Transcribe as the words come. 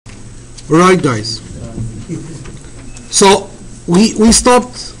Alright, guys. So we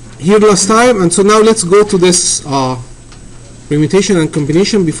stopped here last time, and so now let's go to this permutation and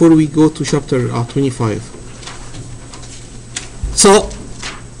combination before we go to chapter 25. So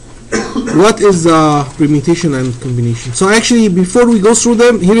what is permutation and combination? So actually, before we go through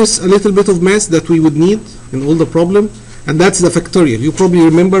them, here is a little bit of math that we would need in all the problem, and that's the factorial. You probably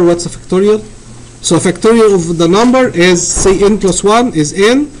remember what's a factorial. So a factorial of the number is, say, n plus 1 is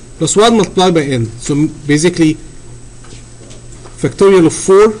n plus 1 multiplied by n. So basically, factorial of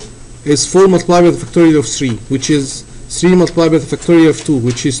 4 is 4 multiplied by the factorial of 3, which is 3 multiplied by the factorial of 2,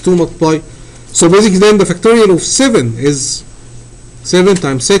 which is 2 multiplied. So basically then the factorial of 7 is 7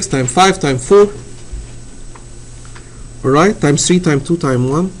 times 6 times 5 times 4. Alright, times 3 times 2 times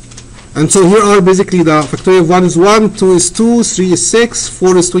 1. And so here are basically the factorial of 1 is 1, 2 is 2, 3 is 6,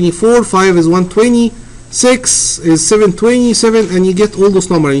 4 is 24, 5 is 120, 6 is 727, and you get all those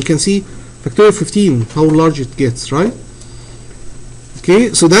numbers. And you can see factorial 15, how large it gets, right?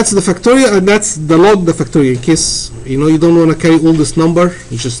 Okay, so that's the factorial, and that's the log the factorial. In case you don't want to carry all this number,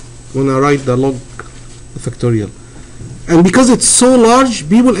 you just want to write the log the factorial. And because it's so large,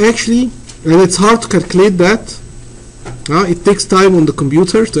 people actually, and it's hard to calculate that. It takes time on the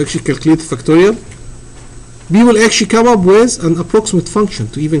computer to actually calculate the factorial. We will actually come up with an approximate function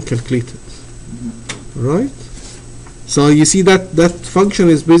to even calculate it. Right? So you see that that function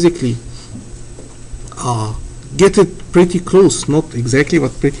is basically get it pretty close, not exactly,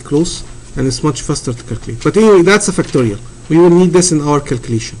 but pretty close, and it's much faster to calculate. But anyway, that's a factorial. We will need this in our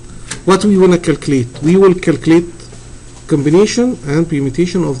calculation. What we want to calculate? We will calculate combination and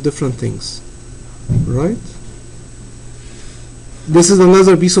permutation of different things. Right? This is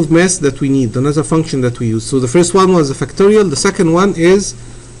another piece of math that we need, another function that we use. So the first one was a factorial. The second one is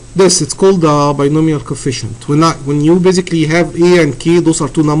this. It's called the binomial coefficient. When you basically have a and k, those are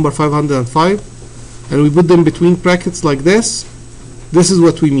two numbers, 505, and we put them between brackets like this. This is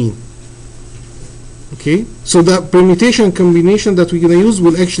what we mean. Okay. So the permutation combination that we're going to use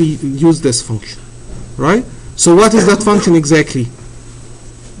will actually use this function, right? So what is that function exactly?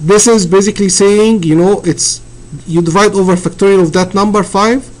 This is basically saying, it's you divide over factorial of that number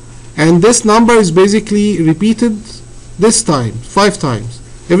 5, and this number is basically repeated this time 5 times.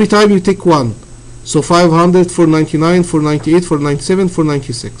 Every time you take 1. So 500, 499, 498, 497,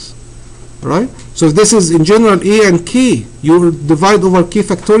 496. Right? So if this is in general a and k, you divide over k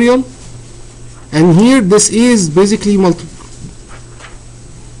factorial, and here this a is basically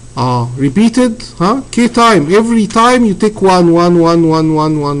repeated k time. Every time you take 1, 1, 1, 1,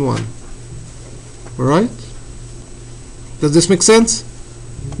 1, 1, 1. Right? Does this make sense?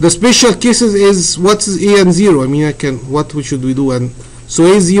 The special cases is what is a and 0. I mean, what should we do? And so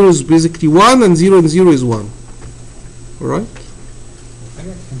a 0 is basically 1, and 0 and 0 is 1. All right? I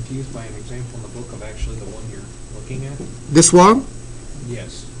got confused by an example in the book of actually the one you're looking at. This one?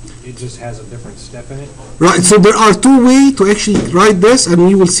 Yes. It just has a different step in it. Right. So there are two ways to actually write this, and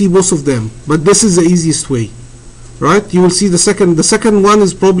we will see both of them. But this is the easiest way. Right? You will see the second. The second one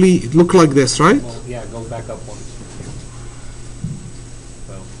is probably look like this, right? Well, yeah, go back up one.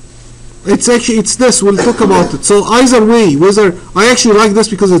 It's this. We'll talk about it. So either way, whether I actually like this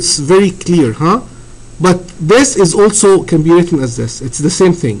because it's very clear, But this is also can be written as this. It's the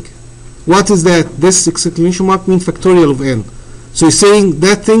same thing. What is that? This exclamation mark means factorial of n. So you're saying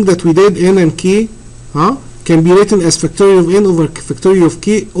that thing that we did, n and k, can be written as factorial of n over factorial of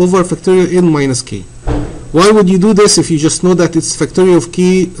k over factorial n minus k. Why would you do this if you just know that it's factorial of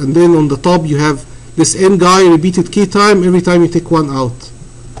k, and then on the top you have this n guy repeated k time every time you take 1 out?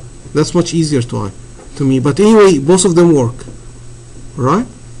 That's much easier to me. But anyway, both of them work. Right?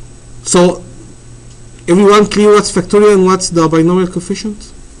 So, everyone clear what's factorial and what's the binomial coefficient?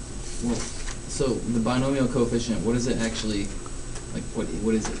 Well, so the binomial coefficient, what is it actually, like, what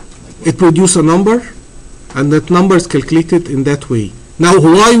is it? Like, it produces a number, and that number is calculated in that way. Now,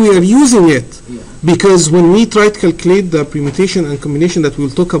 why we are using it? Yeah. Because when we try to calculate the permutation and combination that we'll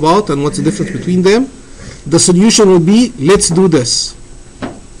talk about and what's the difference between them, the solution will be, let's do this.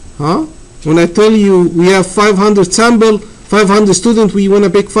 When I tell you we have 500 sample, 500 students, we want to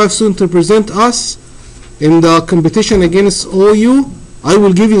pick 5 students to represent us in the competition against OU, I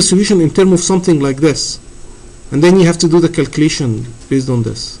will give you a solution in terms of something like this. And then you have to do the calculation based on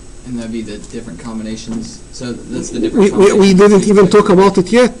this. And that'd be the different combinations. So that's the different we didn't even talk about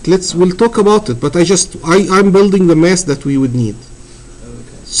it yet. We'll talk about it, but I'm building the math that we would need.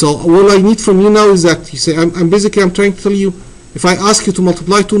 Okay. So all I need from you now is that you say I'm trying to tell you, if I ask you to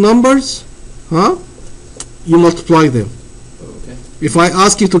multiply two numbers, you multiply them. Okay. If I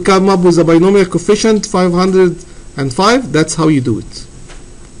ask you to come up with a binomial coefficient 505, that's how you do it.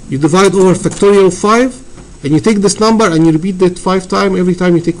 You divide over factorial of 5, and you take this number and you repeat it 5 times. Every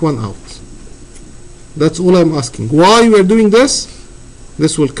time you take 1 out. That's all I'm asking. Why we are doing this?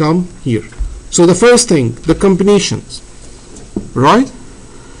 This will come here. So the first thing, the combinations, right?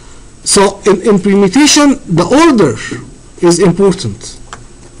 So in permutation, the order is important,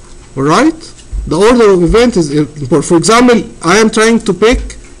 all right? The order of event is important. For example, I am trying to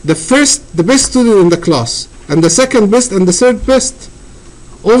pick the best student in the class, and the second best, and the third best.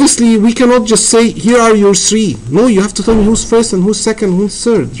 Obviously, we cannot just say, here are your 3. No, you have to tell me who's first and who's second, who's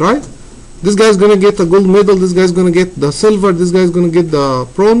third, right? This guy's going to get a gold medal, this guy's going to get the silver, this guy's going to get the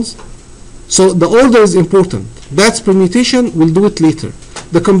bronze. So the order is important. That's permutation, we'll do it later.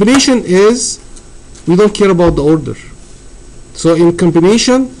 The combination is, we don't care about the order. So in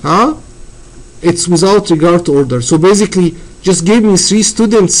combination, it's without regard to order. So basically, just give me 3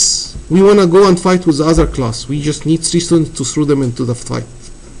 students. We want to go and fight with the other class. We just need 3 students to throw them into the fight.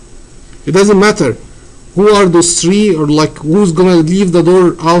 It doesn't matter who are those 3, or like who's going to leave the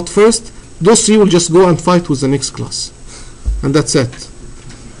door out first. Those 3 will just go and fight with the next class. And that's it.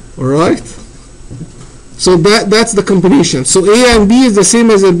 Alright? So that's the combination. So A and B is the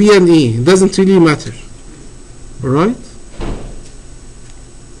same as a B and A. It doesn't really matter. Alright?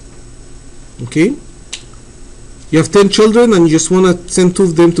 Okay? You have 10 children and you just want to send 2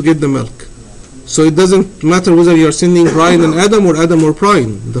 of them to get the milk. So it doesn't matter whether you're sending Brian and Adam or Adam or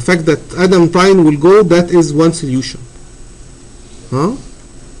Brian. The fact that Adam and Brian will go, that is one solution. Huh?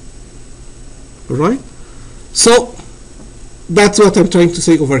 Alright? So that's what I'm trying to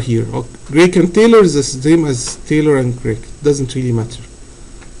say over here. Drake and Taylor is the same as Taylor and Drake. It doesn't really matter.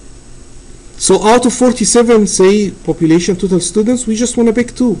 So out of 47, say, population, total students, we just want to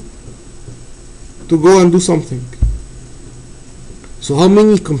pick 2 to go and do something. So how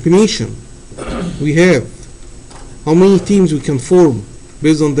many combination we have? How many teams we can form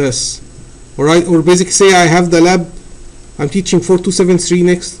based on this? Alright, or basically say I have the lab, I'm teaching 4273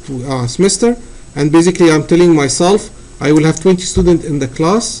 next semester, and basically I'm telling myself I will have 20 students in the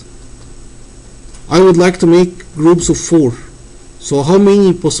class. I would like to make groups of 4. So how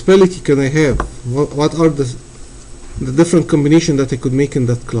many possibility can I have? What are the different combination that I could make in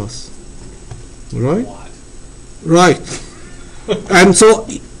that class? Right? Right. And so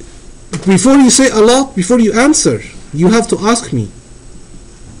before you say a lot, before you answer, you have to ask me,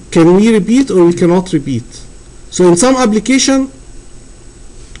 can we repeat or we cannot repeat? So in some application,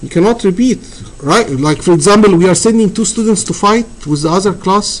 you cannot repeat, right? Like for example, we are sending 2 students to fight with the other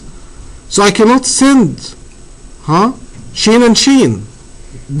class. So I cannot send Shane and Shane.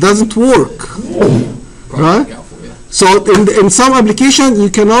 Doesn't work. Right? So in some application, you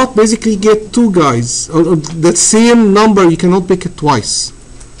cannot basically get 2 guys, or the same number, you cannot pick it twice.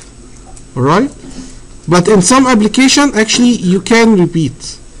 Alright? But in some application, actually, you can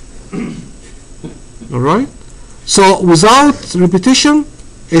repeat. Alright? So without repetition,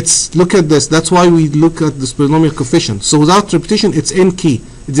 it's, look at this, that's why we look at this polynomial coefficient. So without repetition, it's NK.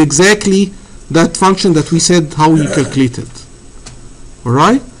 It's exactly that function that we said how you calculate it.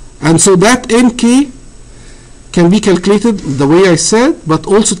 Alright? And so that NK can be calculated the way I said, but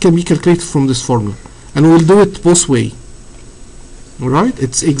also it can be calculated from this formula. And we'll do it both way. Alright?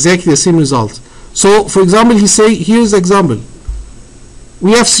 It's exactly the same result. So, for example, here's the example.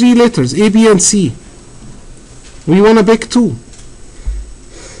 We have 3 letters, A, B, and C. We want to pick 2.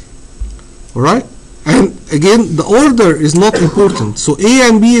 Alright? And again, the order is not important. So A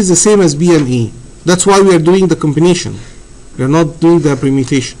and B is the same as B and A. That's why we are doing the combination. We are not doing the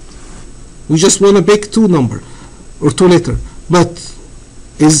permutation. We just want to pick 2 number or 2 letter. But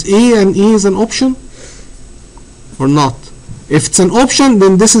is A and E is an option or not? If it's an option,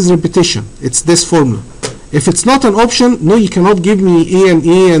 then this is repetition. It's this formula. If it's not an option, no, you cannot give me A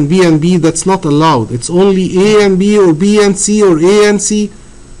and B. That's not allowed. It's only A and B or B and C or A and C.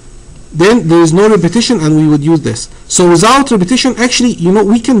 Then there is no repetition, and we would use this. So without repetition, actually,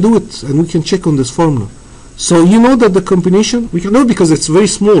 we can do it, and we can check on this formula. So you know that the combination, we can do it because it's very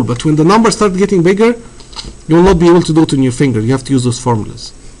small, but when the numbers start getting bigger, you will not be able to do it on your finger. You have to use those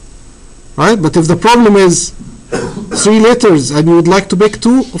formulas. Right? But if the problem is 3 letters and you would like to pick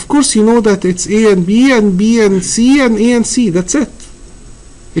 2, of course you know that it's A and B and C and A and C. That's it.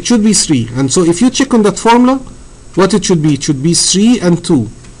 It should be 3. And so if you check on that formula, what it should be? It should be 3 and 2.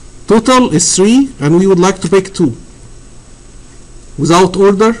 Total is 3, and we would like to pick 2. Without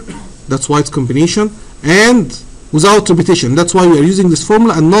order, that's why it's combination, and without repetition. That's why we are using this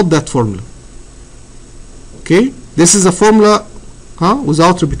formula and not that formula. Okay? This is a formula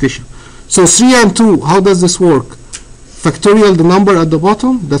without repetition. So 3 and 2, how does this work? Factorial the number at the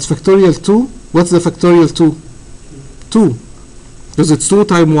bottom, that's factorial 2. What's the factorial 2? 2. because it's 2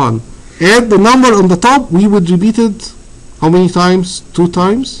 times 1. Add the number on the top, we would repeat it how many times? 2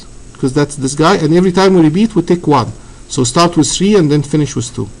 times, because that's this guy, and every time we repeat we take 1. So start with 3 and then finish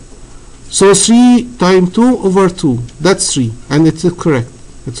with 2. So 3 times 2 over 2, that's 3, and it's correct.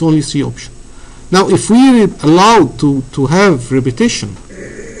 It's only 3 options. Now if we allowed to have repetition,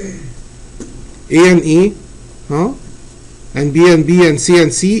 A and A, and B and B and C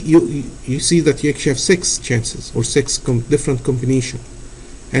and C, you see that you actually have 6 chances, or 6 different combinations.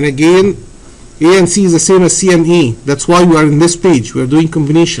 And again, A and C is the same as C and A. That's why we are in this page. We are doing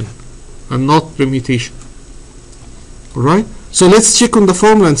combination and not permutation. Alright? So let's check on the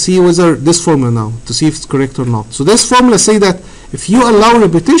formula and see whether this formula now, to see if it's correct or not. So this formula say that if you allow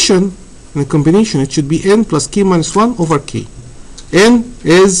repetition in a combination, it should be n plus k minus 1 over k. N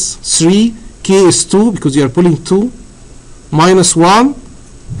is 3, k is 2, because you are pulling 2, minus 1,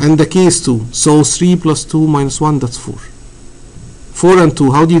 and the k is 2. So 3 plus 2 minus 1, that's 4. 4 and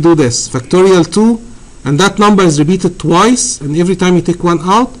 2. How do you do this? Factorial 2, and that number is repeated twice, and every time you take 1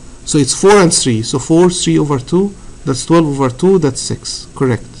 out, so it's 4 and 3. So 4, 3 over 2, that's 12 over 2, that's 6.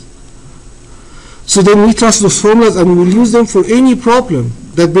 Correct. So then we trust those formulas, and we'll use them for any problem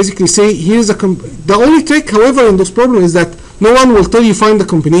that basically say, here's a the only trick, however, in those problems is that no one will tell you find the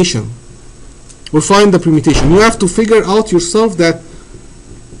combination or find the permutation. You have to figure out yourself that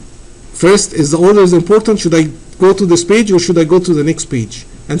first, is the order is important? Should I go to this page or should I go to the next page?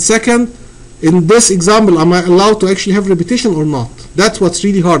 And second, in this example, am I allowed to actually have repetition or not? That's what's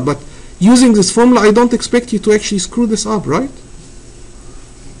really hard. But using this formula, I don't expect you to actually screw this up, right?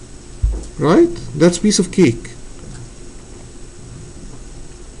 Right? That's piece of cake.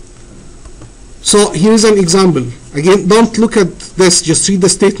 So here's an example. Again, don't look at this, just read the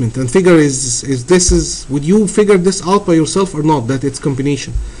statement and figure would you figure this out by yourself or not, that it's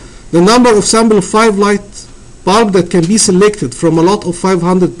combination. The number of sample of 5 light bulb that can be selected from a lot of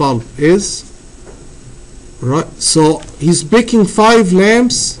 500 bulb is, right, so he's picking 5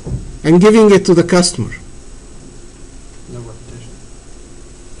 lamps and giving it to the customer. No repetition.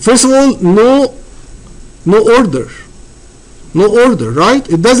 First of all, no order. No order, right?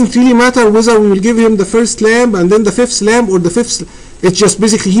 It doesn't really matter whether we will give him the first lamp and then the 5th lamp or the 5th. It's just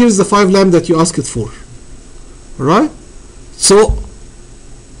basically here's the 5 lamp that you asked it for. Alright? So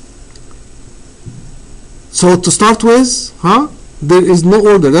to start with, there is no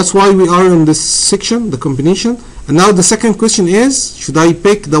order. That's why we are in this section, the combination. And now the second question is, should I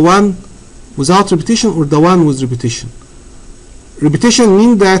pick the one without repetition or the one with repetition? Repetition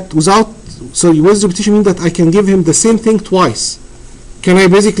means that with repetition means that I can give him the same thing twice. Can I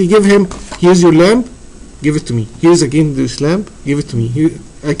basically give him, here's your lamp, give it to me. Here's again this lamp, give it to me.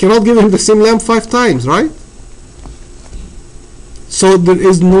 I cannot give him the same lamp 5 times, right? So there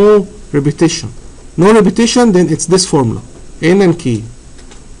is no repetition. No repetition, then it's this formula, N and K.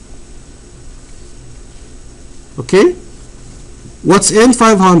 Okay? What's N?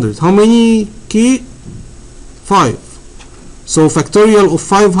 500. How many K? 5. So factorial of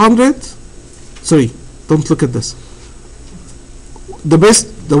 500, sorry, don't look at this. The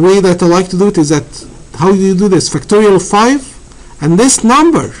way that I like to do it is that, how do you do this? Factorial of 5, and this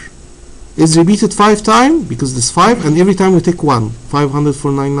number is repeated 5 times, because this 5, and every time we take 1. 500,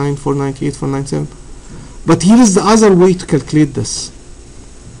 499, 498, 497. But here is the other way to calculate this.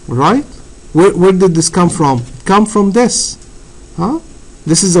 Right? Where did this come from? It come from this.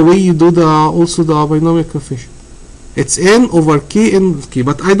 This is the way you do also the binomial coefficient. It's n over k n of k.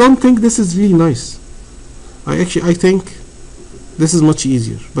 But I don't think this is really nice. I think this is much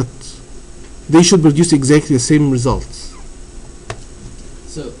easier. But they should produce exactly the same results.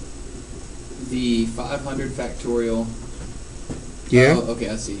 So the 500 factorial. Yeah. Oh, okay,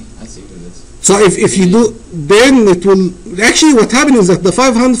 I see what it is. So if you do, then it will actually, what happened is that the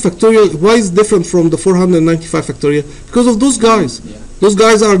 500 factorial, why is different from the 495 factorial? Because of those guys. Yeah. Those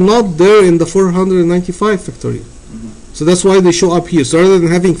guys are not there in the 495 factorial. So that's why they show up here. So rather than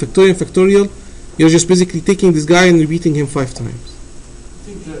having factorial, you're just basically taking this guy and repeating him 5 times. I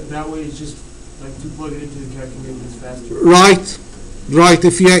think that way is just like to plug it into the calculator is faster. Right.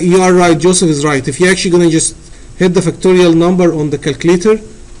 If you are right, Joseph is right. If you're actually going to just hit the factorial number on the calculator,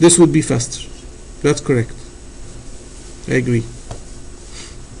 this would be faster. That's correct. I agree.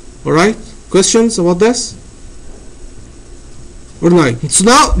 Alright, questions about this? Alright, so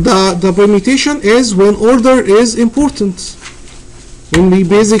now the permutation is when order is important. When we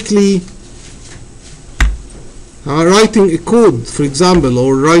basically writing a code, for example,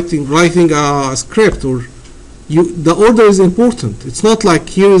 or writing a script, or the order is important. It's not like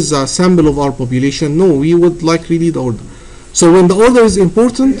here is a sample of our population. No, we would like really the order. So when the order is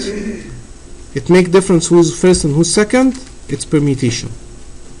important, it makes difference who's first and who's second. it's permutation.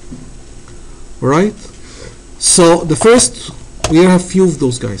 Alright? So the first, we have few of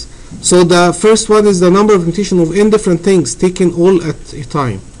those guys. So the first one is the number of permutation of n different things taken all at a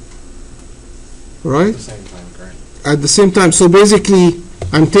time. Right? At the same time, correct? At the same time. So basically,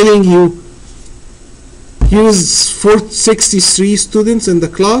 I'm telling you, use 463 students in the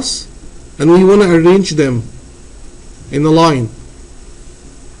class, and we want to arrange them in a line.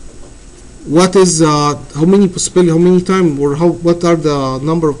 What is how many possibility? How many times, or what are the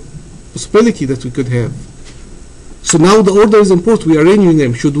number of possibility that we could have? So now the order is important. We are arranging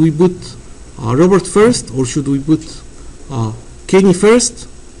them. Should we put Robert first, or should we put Kenny first?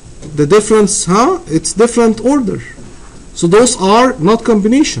 The difference, it's different order. So those are not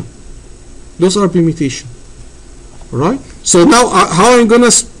combination. Those are permutation. Right? So now how I'm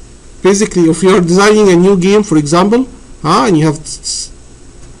gonna basically, if you are designing a new game, for example, and you have,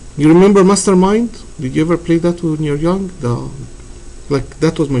 you remember Mastermind? Did you ever play that when you're young?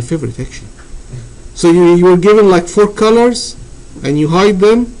 That was my favorite actually. So you were given like 4 colors, and you hide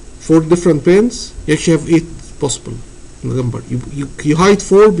them, 4 different pins. You actually have 8 possible number. You hide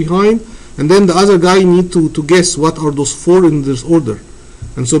 4 behind, and then the other guy need to guess what are those 4 in this order.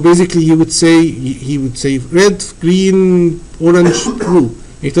 And so basically he would say red, green, orange, blue.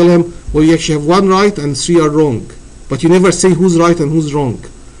 You tell him, well, you actually have 1 right and 3 are wrong, but you never say who's right and who's wrong.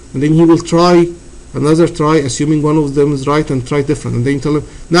 And then he will try another try, assuming one of them is right, and try different. And then you tell him,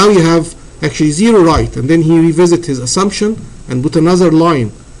 now you have actually 0 right, and then he revisit his assumption and put another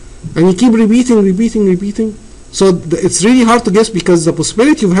line, and you keep repeating. So it's really hard to guess, because the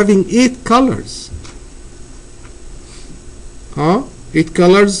possibility of having 8 colors, 8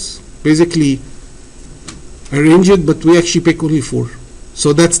 colors, basically arrange it, but we actually pick only 4.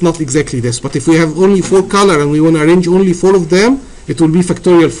 So that's not exactly this. But if we have only 4 color and we want to arrange only 4 of them, it will be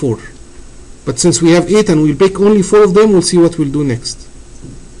factorial 4. But since we have 8 and we'll pick only 4 of them, we'll see what we'll do next.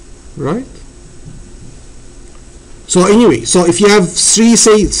 Right? So anyway, so if you have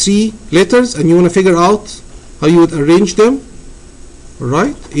 3 letters and you want to figure out how you would arrange them,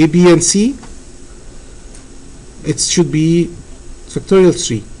 right? A, B, and C, it should be factorial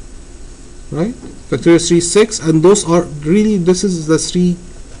 3, right? Factorial 3 is 6, and those are really, this is the 3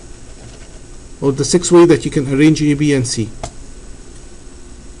 or the 6 way that you can arrange A, B, and C.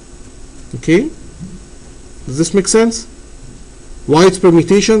 Okay? Does this make sense? Why it's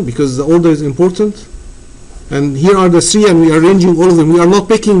permutation? Because the order is important. And here are the 3, and we are arranging all of them. We are not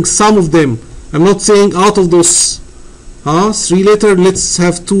picking some of them. I'm not saying out of those 3 letters, let's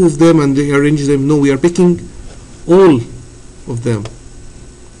have 2 of them and they arrange them. No, we are picking all of them.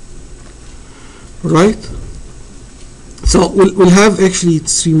 Right? So we'll have actually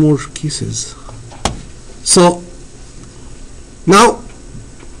 3 more cases. So now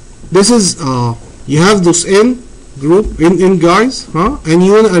this is you have those n group in guys, and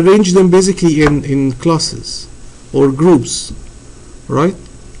you want to arrange them basically in classes or groups, right?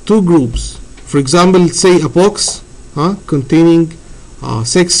 2 groups. For example, say a box containing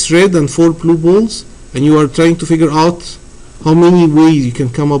 6 red and 4 blue balls, and you are trying to figure out how many ways you can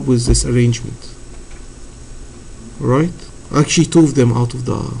come up with this arrangement. Right? Actually 2 of them out of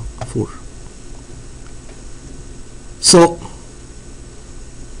the 4. So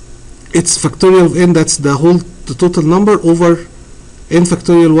it's factorial of n, that's the total number, over n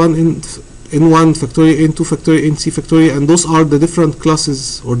factorial 1, n1 factorial, n2 factorial, nc factorial, and those are the different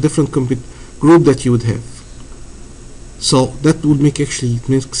classes or different group that you would have. So that would make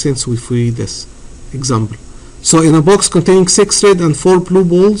sense if we read this example. So in a box containing 6 red and 4 blue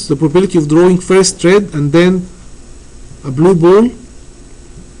balls, the probability of drawing first red and then a blue ball,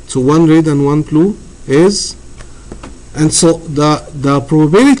 so 1 red and 1 blue, is, and so the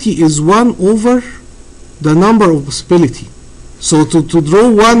probability is 1 over the number of possibility. So to draw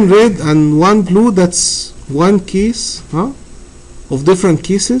 1 red and 1 blue, that's 1 case of different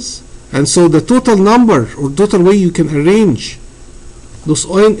cases. And so the total number or total way you can arrange those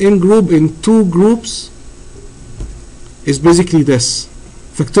n group in 2 groups is basically this.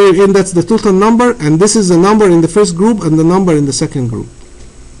 Factorial n, that's the total number, and this is the number in the first group and the number in the second group.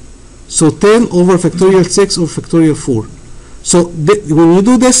 So 10 over factorial 6 over factorial 4. So when you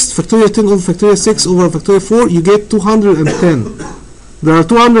do this, factorial 10 over factorial 6 over factorial 4, you get 210. There are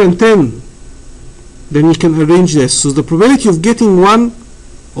 210. Then you can arrange this. So the probability of getting one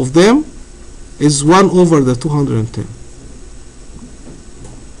of them is 1 over the 210.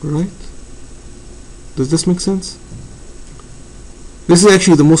 Right? Does this make sense? This is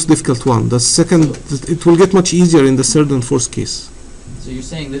actually the most difficult one. The second, it will get much easier in the third and fourth case. So you're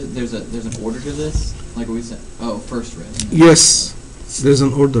saying there's an order to this? Like we said, first red. Yes, there's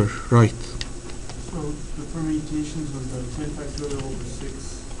an order, right. So the permutations was the 10 factorial over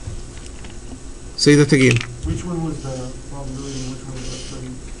 6. Say that again. Which one was the probability and which one was the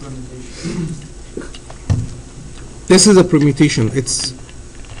permutation? This is a permutation.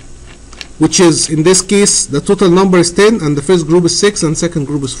 Which is, in this case, the total number is 10 and the first group is 6 and second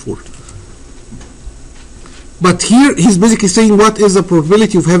group is 4. But here he's basically saying what is the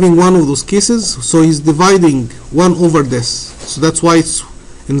probability of having one of those cases. So he's dividing 1 over this. So that's why it's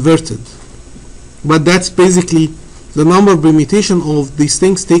inverted. But that's basically the number of permutation of these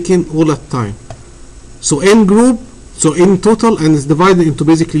things taken all at time. So n group, so n total, and it's divided into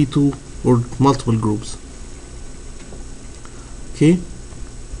basically 2 or multiple groups. Okay.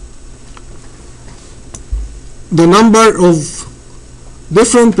 The number of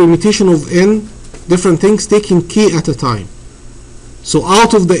different permutation of n different things taking k at a time. So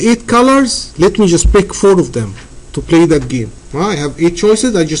out of the 8 colors, let me just pick 4 of them to play that game. I have 8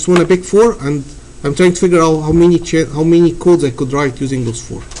 choices. I just want to pick 4, and I'm trying to figure out how many codes I could write using those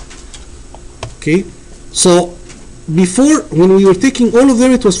 4. Okay. So before, when we were taking all of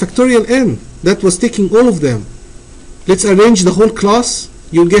them, it was factorial n. That was taking all of them. Let's arrange the whole class.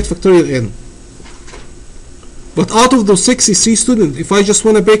 You'll get factorial n. But out of those 63 students, if I just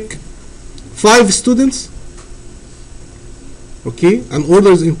want to pick 5 students, okay, and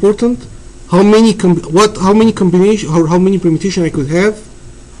order is important, how many combination or how many permutation I could have,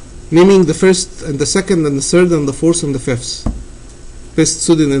 naming the first and the second and the third and the fourth and the fifth best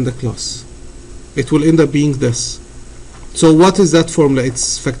student in the class. It will end up being this. So what is that formula?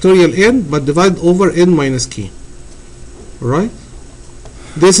 It's factorial n, but divide over n minus k. Alright?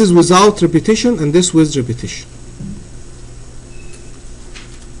 This is without repetition and this with repetition.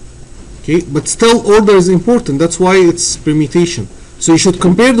 Okay, but still order is important. That's why it's permutation. So you should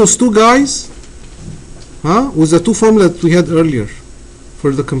compare those two guys with the two formulas that we had earlier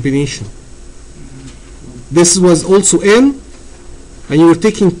for the combination. This was also n, and you were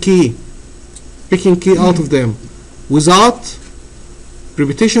taking k, picking k out of them without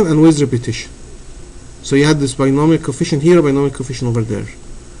repetition and with repetition. So you had this binomial coefficient here, a binomial coefficient over there.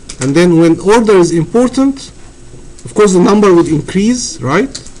 And then when order is important, of course the number would increase,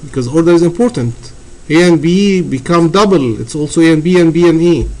 right? Because order is important. A and B become double. It's also A and B and B and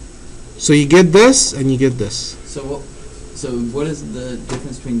A. So you get this and you get this. So what is the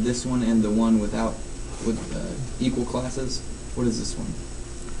difference between this one and the one with equal classes? What is this one?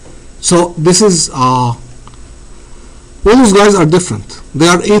 So this is all those guys are different. There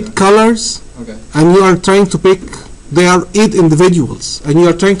are 8 colors, okay, and you are trying to pick. There are 8 individuals, and you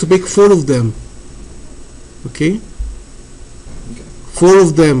are trying to pick 4 of them. Okay. 4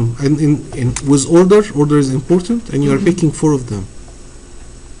 of them, and in with order is important, and you are picking 4 of them.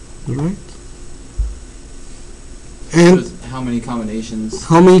 All right. And how many combinations?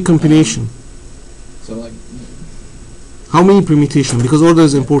 How many combination? So like. How many permutation? Because order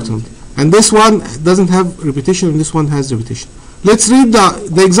is important. And this one doesn't have repetition, and this one has repetition. Let's read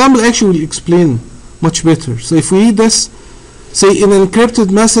the example. Actually will explain much better. So if we read this, say in an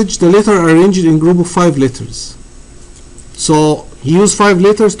encrypted message, the letters are arranged in group of 5 letters. So he used 5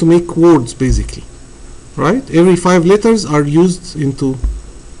 letters to make words, basically, right? Every 5 letters are used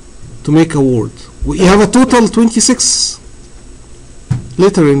to make a word. We have a total 26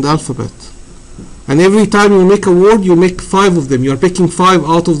 letters in the alphabet. And every time you make a word, you make 5 of them. You are picking 5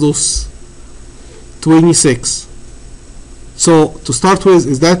 out of those 26. So to start with,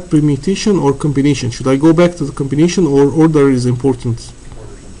 is that permutation or combination? Should I go back to the combination, or order is important?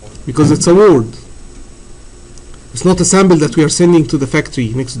 Because it's a word. It's not a sample that we are sending to the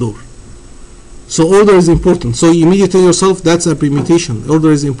factory next door. So order is important. So you immediately tell yourself that's a permutation.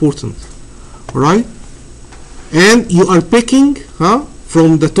 Order is important. Alright? And you are picking,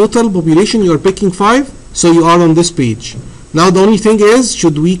 from the total population, you are picking 5, so you are on this page. Now the only thing is,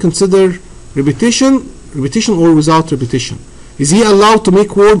 should we consider repetition or without repetition? Is he allowed to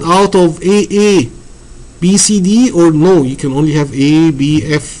make word out of A, B, C, D, or no? You can only have A, B,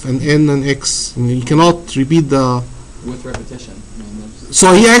 F, and N, and X. And you cannot repeat the... With repetition.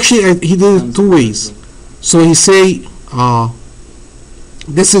 So he actually, he did it 2 ways. So he say,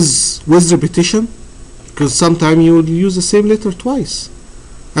 this is with repetition, because sometimes you will use the same letter twice.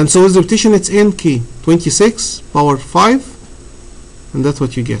 And so with repetition, it's NK, 26 power 5, and that's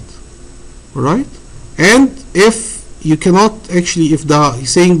what you get. Alright? And if you cannot actually, if he's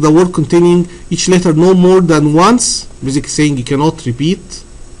saying the word containing each letter no more than once, basically saying you cannot repeat,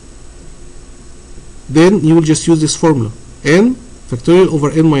 then you will just use this formula. N factorial over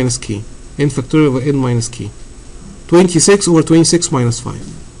N minus K. N factorial over N minus K. 26 over 26 minus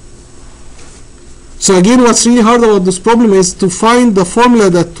 5. So again, what's really hard about this problem is to find the formula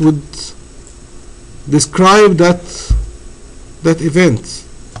that would describe that event.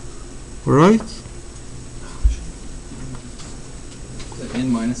 Alright? N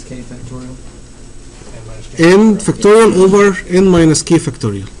minus k factorial. N factorial over n minus k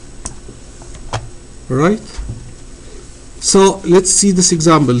factorial. Alright? So let's see this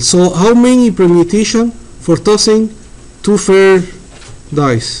example. So how many permutation for tossing 2 fair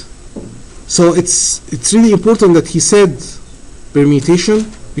dice? So it's really important that he said permutation,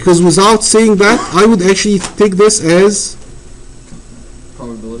 because without saying that I would actually take this as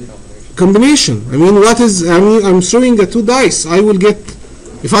Probability. combination. I mean, I'm throwing 2 dice. I will get,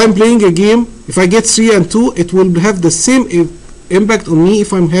 if I'm playing a game, if I get 3 and 2, it will have the same impact on me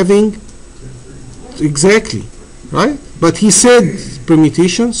if I'm having exactly, right? But he said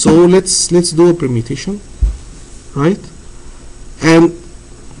permutation, so let's do a permutation, right? And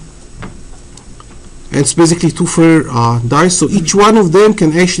it's basically 2 fair dice, so each one of them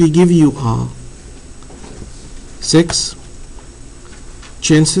can actually give you 6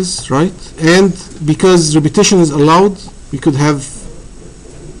 chances, right? And because repetition is allowed, we could have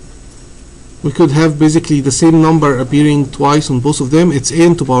basically the same number appearing twice on both of them. It's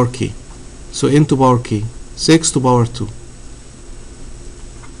n to power k, so n to power k, 6 to power 2.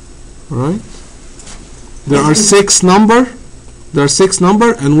 Alright, there are 6 number,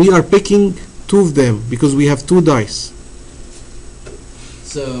 and we are picking 2 of them because we have 2 dice.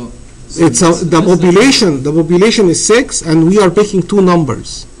 So It's the population is 6, and we are picking 2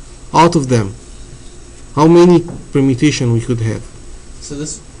 numbers out of them. How many permutation we could have? So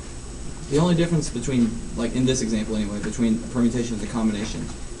the only difference between, like in this example anyway, between a permutation and a combination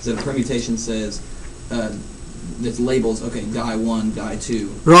is that a permutation says it labels, okay, die 1, die 2.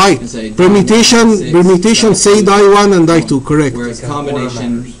 Right. And say Permutation say die 1 and die 2. Correct. Whereas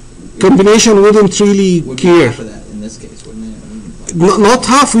combination Wouldn't really would be care. half of that in this case, wouldn't it? I mean, like, Not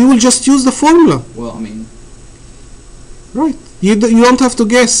half. We will just use the formula. well, I mean, Right. You don't have to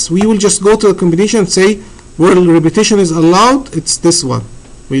guess. We will just go to the combination and say, where repetition is allowed, it's this one.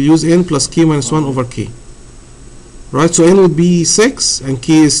 We'll use n plus k minus 1 over k. Right? So n would be 6 and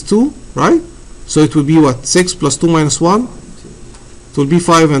k is 2, right? So it will be what? 6 plus 2 minus 1? It will be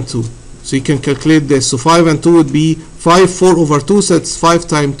 5 and 2. So you can calculate this. So 5 and 2 would be 5, 4 over 2, so it's 5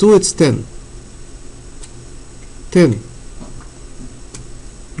 times 2, it's 10. 10.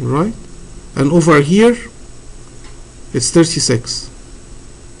 Right? And over here, it's 36.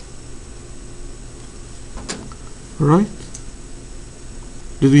 Right?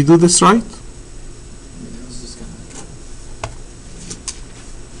 Did we do this right? it was just kind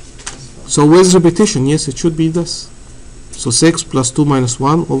of. So with repetition, yes, it should be this. So 6 plus 2 minus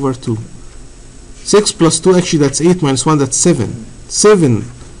 1 over 2. 6 plus 2, actually that's 8 minus 1, that's 7. 7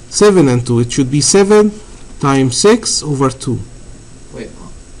 and 2, it should be 7 times 6 over 2. Wait,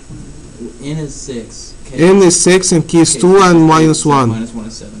 n is 6. K N is 6 and k is 2 and minus 1. Minus 1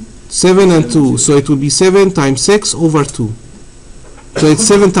 is 7. 7 and 2, so it will be 7 times 6 over 2. So it's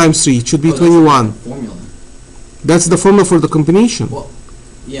 7 times 3, it should be Oh, that's the 21. formula. That's the formula for the combination. Well,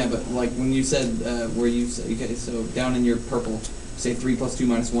 yeah, but like when you said, where you said, okay, so down in your purple, say 3 plus 2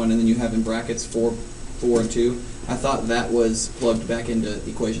 minus 1, and then you have in brackets 4 and 2, I thought that was plugged back into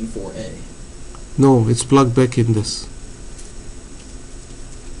equation 4a. No, it's plugged back in this.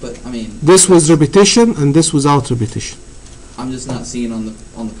 But, I mean, This was repetition and this without repetition. I'm just not seeing on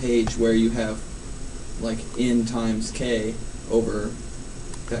the page where you have like n times k over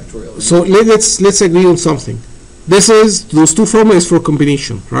factorial. So let's agree on something. This is, those two formulas for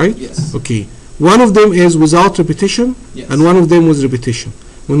combination, right? Yes. Okay. One of them is without repetition, Yes. and one of them with repetition.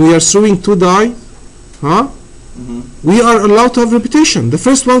 When we are throwing 2 die, we are allowed to have repetition. The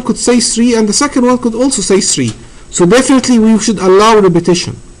first one could say 3 and the second one could also say 3. So definitely we should allow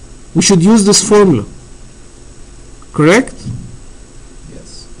repetition. We should use this formula. Correct?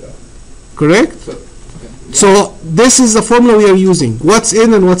 Yes. Correct? So, okay. So this is the formula we are using. What's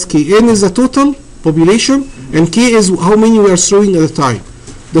n and what's k? N is the total population, and k is how many we are throwing at a time.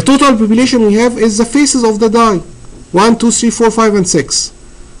 The total population we have is the faces of the die. 1, 2, 3, 4, 5, and 6.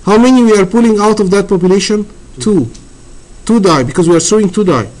 How many we are pulling out of that population? 2. 2 die, because we are throwing 2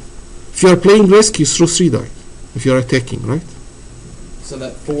 die. If you are playing risk, you throw 3 die. If you are attacking, right? So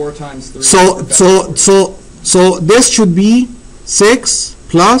that 4 times 3. So this should be 6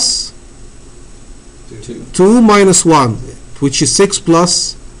 plus 2 minus 1, which is 6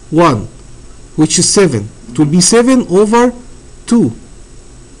 plus 1, which is 7. It will be 7 over 2.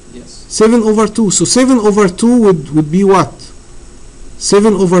 Yes. 7 over 2. So 7 over 2 would be what?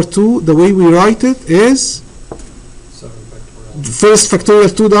 7 over 2, the way we write it is 7 factorial. first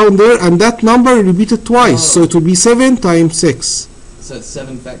factorial 2 down there, and that number repeated twice. Oh. So it will be 7 times 6. So it's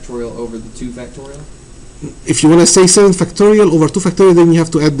 7 factorial over the 2 factorial? If you want to say 7 factorial over 2 factorial, then you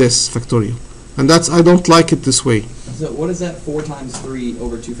have to add this factorial. And that's, I don't like it this way. So what is that 4 times 3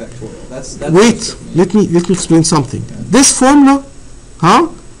 over 2 factorial? That's Wait, let me explain something. This formula,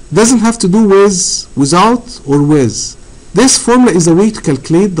 doesn't have to do with without or with. This formula is a way to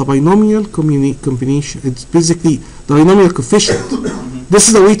calculate the binomial combination. It's basically the binomial coefficient. This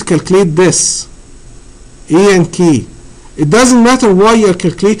is a way to calculate this, A and K. It doesn't matter why you're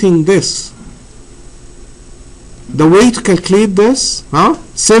calculating this. The way to calculate this,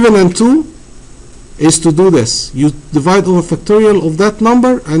 7 and 2, is to do this. You divide over factorial of that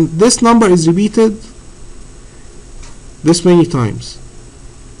number, and this number is repeated this many times.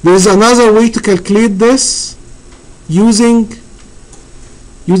 There is another way to calculate this using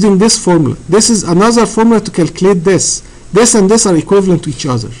this formula. This is another formula to calculate this. This and this are equivalent to each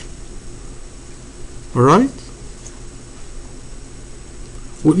other. Alright?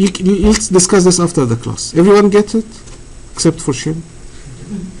 Well, let's discuss this after the class. Everyone get it? Except for Shin?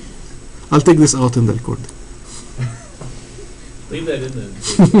 I'll take this out in the recording. Leave that in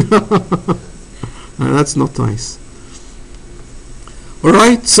there. That's not nice.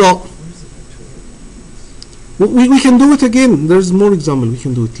 Alright, so we can do it again. There's more example. We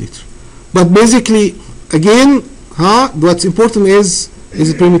can do it later. But basically, again, what's important is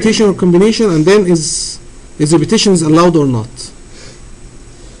it permutation or combination, and then is repetition is allowed or not.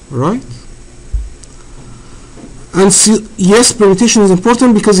 Alright? And so, yes, permutation is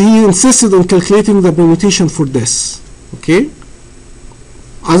important because he insisted on calculating the permutation for this. Okay?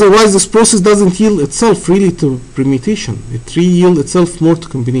 Otherwise, this process doesn't yield itself really to permutation. It really yields itself more to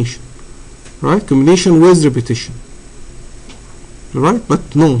combination. Right? Combination with repetition. Alright?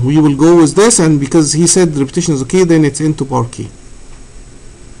 But no, we will go with this, and because he said repetition is okay, then it's n to power k.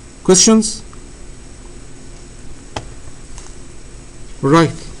 Questions?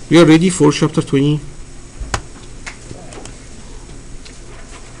 Alright. We are ready for chapter 20.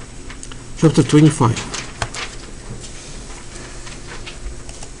 Chapter 25.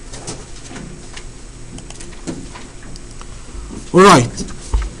 All right.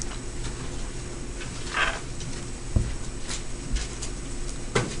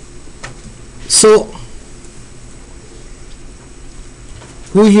 So,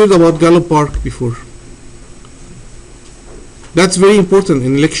 who heard about Gallup Park before? That's very important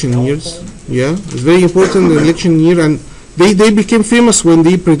in election years. Yeah, it's very important in election year, and they became famous when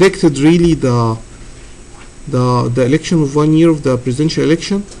they predicted really the election of 1 year of the presidential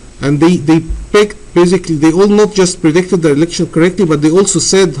election, and they picked basically, they all not just predicted the election correctly, but they also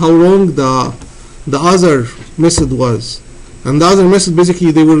said how wrong the other method was. And the other method,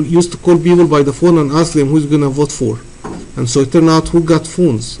 basically, they were used to call people by the phone and ask them who's going to vote for. And so it turned out who got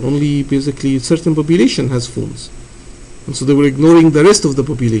phones. Only basically a certain population has phones. And so they were ignoring the rest of the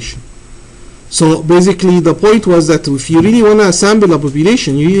population. So basically the point was that if you really want to sample a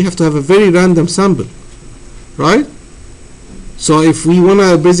population, you really have to have a very random sample. Right? So if we want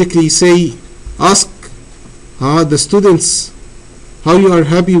to basically say, ask the students how you are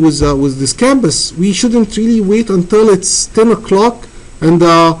happy with this campus, we shouldn't really wait until it's 10 o'clock and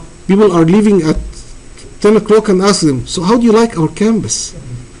people are leaving at 10 o'clock and ask them, so how do you like our campus?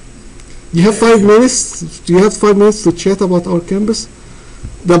 You have 5 minutes? Do you have 5 minutes to chat about our campus?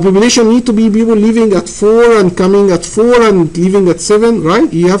 The population need to be people leaving at 4 and coming at 4 and leaving at 7,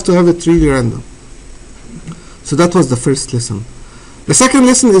 right? You have to have it really random. So that was the first lesson. The second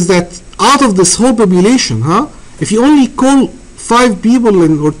lesson is that out of this whole population, if you only call 5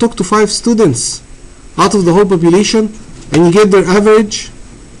 people or talk to 5 students out of the whole population, and you get their average,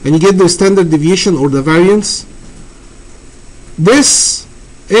 and you get their standard deviation or the variance, this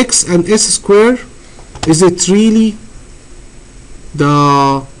x and s square, is it really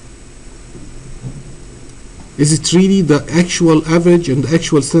the actual average and the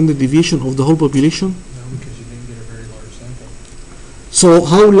actual standard deviation of the whole population? No, because you didn't get a very large sample. So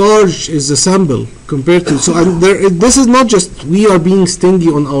how large is the sample compared to, so this is not just we are being stingy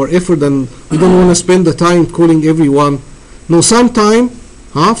on our effort and we don't want to spend the time calling everyone. No, sometime,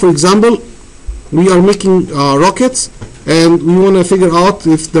 for example, we are making rockets and we want to figure out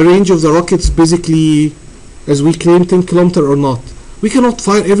if the range of the rockets basically, as we claim, 10 kilometer or not. We cannot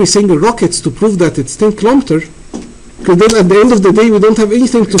fire every single rockets to prove that it's 10 kilometer, because then at the end of the day we don't have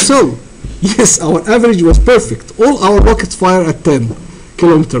anything to sell. Yes, our average was perfect. All our rockets fire at 10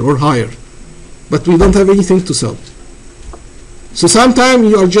 kilometer or higher, but we don't have anything to sell. So sometimes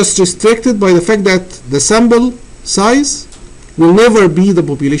you are just restricted by the fact that the sample size will never be the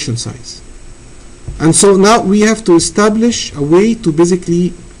population size. And so now we have to establish a way to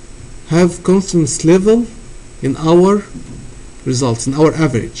basically have confidence level in our results, in our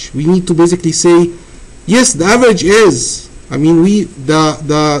average. We need to basically say, yes, the average is, I mean,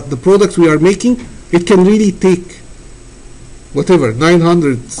 the product we are making, it can really take whatever,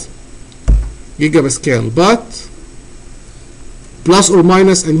 900 gigapascal, but plus or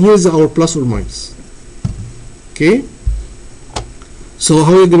minus, and here's our plus or minus. Okay? So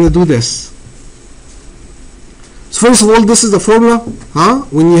how are you going to do this? So first of all, this is the formula,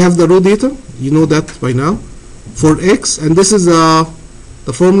 when you have the raw data, you know that by now, for X, and this is the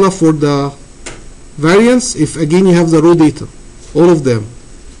formula for the variance if again you have the raw data, all of them.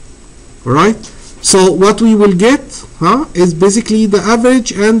 Alright? So what we will get is basically the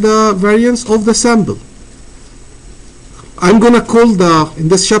average and the variance of the sample. I'm gonna call in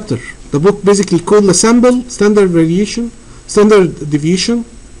this chapter, the book basically called the sample standard deviation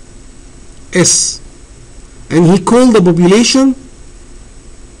S, and he called the population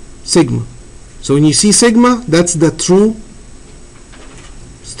sigma. So when you see sigma, that's the true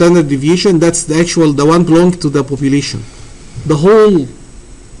standard deviation, that's the actual, the one belonging to the population, the whole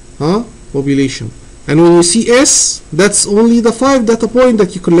population. And when you see S, that's only the 5 data point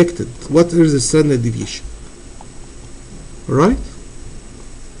that you collected. What is the standard deviation? Alright?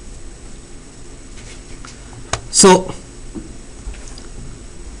 So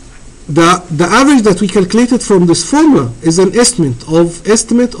the average that we calculated from this formula is an estimate of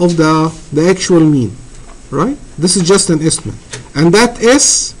the actual mean, right? This is just an estimate, and that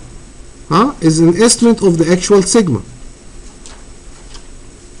S is an estimate of the actual sigma.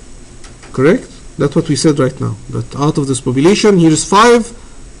 Correct? That's what we said right now. That out of this population, here is 5.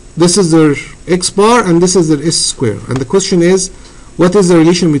 This is their X bar, and this is their S square. And the question is, what is the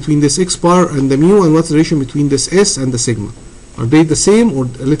relation between this X bar and the mu, and what's the relation between this S and the sigma? Are they the same or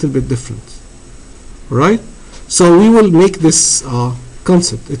a little bit different? Right? So we will make this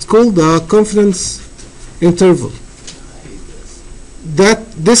concept. It's called the confidence interval.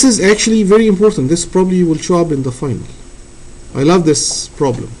 This is actually very important. This probably will show up in the final. I love this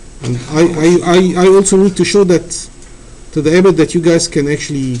problem, and I also need to show that to the EBIT that you guys can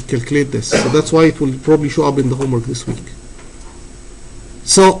actually calculate this. So that's why it will probably show up in the homework this week.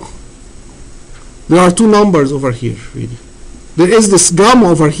 So there are two numbers over here, really. There is this gamma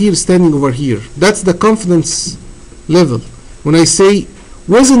over here standing over here. That's the confidence level. When I say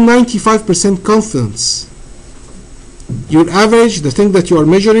within 95% confidence, your average, the thing that you are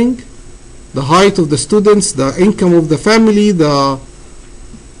measuring, the height of the students, the income of the family,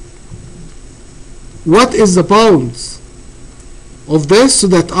 what is the bounds of this, so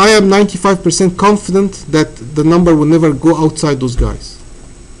that I am 95% confident that the number will never go outside those guys.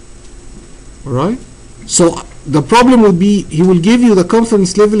 Alright? So the problem will be, he will give you the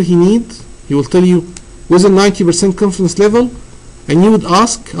confidence level he needs. He will tell you within 90% confidence level, and you would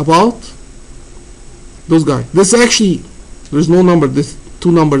ask about those guys. This actually, there's no number, there's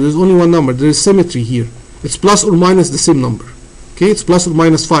two numbers, there's only one number. There is symmetry here. It's plus or minus the same number. Okay, it's plus or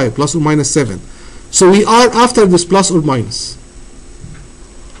minus 5, plus or minus 7. So we are after this plus or minus.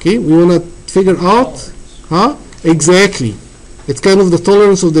 Okay, we want to figure out, exactly. It's kind of the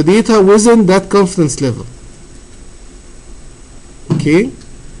tolerance of the data within that confidence level. Okay,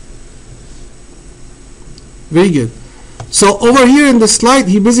 very good. So over here in the slide,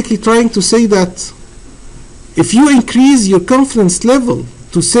 he basically trying to say that if you increase your confidence level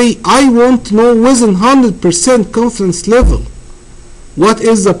to say, I want to know within 100% confidence level, what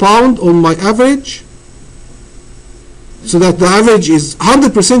is the bound on my average, so that the average is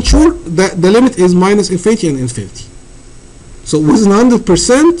 100% sure that the limit is minus infinity and infinity. So within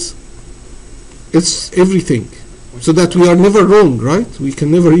 100%, it's everything. So that we are never wrong, right? We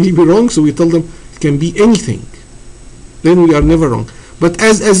can never really be wrong, so we tell them it can be anything. Then we are never wrong. But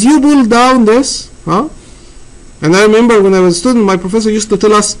as you pull down this, and I remember when I was a student, my professor used to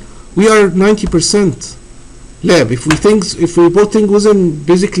tell us, we are 90% lab. If we report things within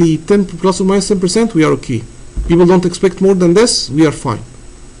basically 10 plus or minus 10%, we are okay. People don't expect more than this, we are fine.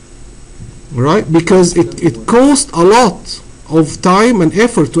 Alright? Because it costs a lot of time and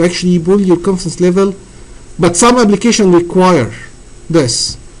effort to actually pull your confidence level. But some application require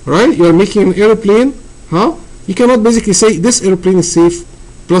this, right? You are making an airplane, You cannot basically say this airplane is safe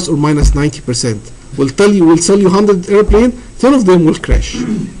plus or minus 90%. We'll sell you 100 airplane, 10 of them will crash.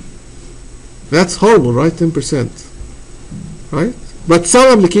 That's horrible, right? 10%, right? But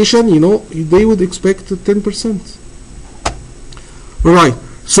some application, they would expect 10%. Right.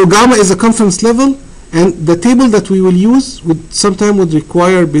 So gamma is a confidence level. And the table that we will use would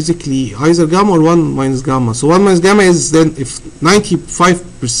require basically either gamma or 1 minus gamma. So 1 minus gamma is then, if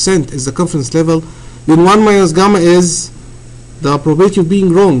 95% is the confidence level, then 1 minus gamma is the probability of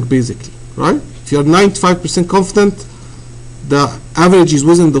being wrong, basically, right? If you are 95% confident, the average is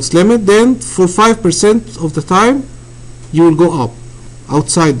within those limit, then for 5% of the time you will go up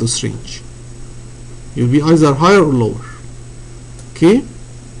outside this range. You'll be either higher or lower. Okay?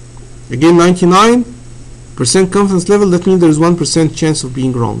 Again, 99% confidence level, that means there is 1% chance of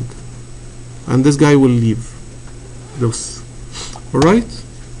being wrong. And this guy will leave those. Alright?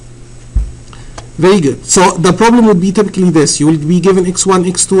 Very good. So the problem would be typically this. You will be given x1,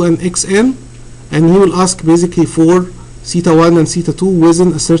 x2, and xn, and he will ask basically for theta 1 and theta 2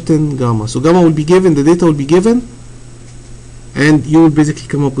 within a certain gamma. So gamma will be given, the data will be given, and you will basically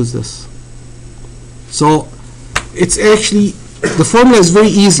come up with this. So it's actually, the formula is very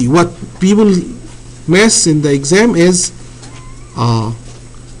easy. What people miss in the exam is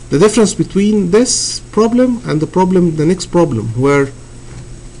the difference between this problem and the next problem, where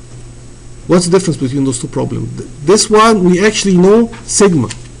what's the difference between those two problems? This one, we actually know sigma.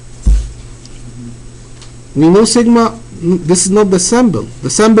 We know sigma. This is not the sample. The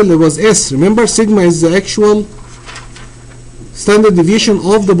sample, it was S. Remember, sigma is the actual standard deviation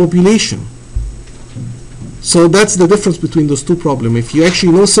of the population. So that's the difference between those two problems. If you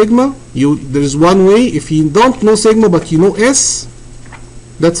actually know sigma, there is one way. If you don't know sigma but you know S,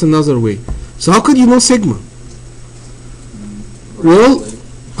 that's another way. So how could you know sigma? Well,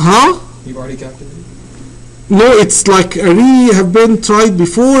 huh? You've already calculated? No, it's like really have been tried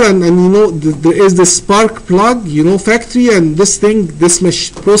before, and you know there is this spark plug, you know, factory, and this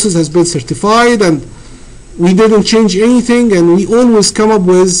process has been certified, and we didn't change anything, and we always come up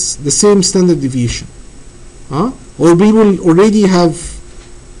with the same standard deviation. Huh? Or people already have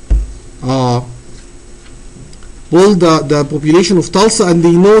all the population of Tulsa, and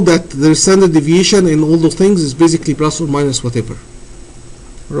they know that the standard deviation in all those things is basically plus or minus whatever.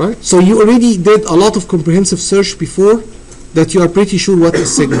 Right? So you already did a lot of comprehensive search before that you are pretty sure what the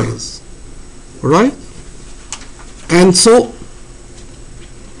sigma is. Alright? And so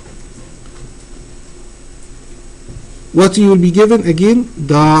what you will be given again,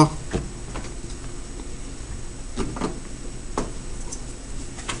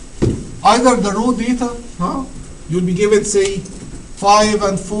 either the raw data, you'll be given say 5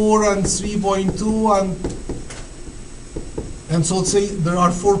 and 4 and 3.2 and so say there are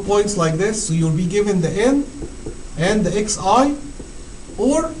 4 points like this, so you'll be given the n and the xi,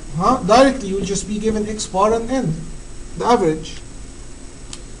 or directly you'll just be given x bar and n, the average.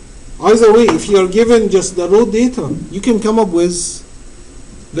 Either way, if you are given just the raw data, you can come up with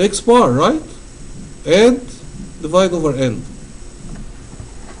the x bar, right? And divide over n.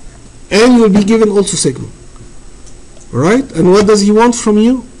 And you will be given also sigma. Right? And what does he want from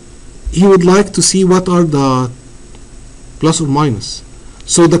you? He would like to see what are the plus or minus.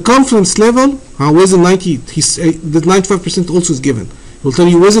 So the confidence level, within 90, the 95% also is given. He'll tell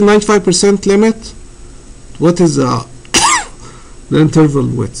you within 95% limit, what is the interval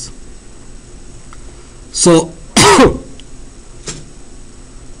width. So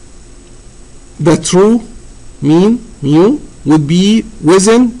the true mean, mu, would be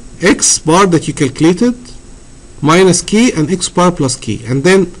within x bar that you calculated minus k and x bar plus k. And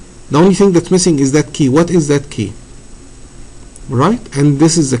then the only thing that's missing is that k. What is that k? Right? And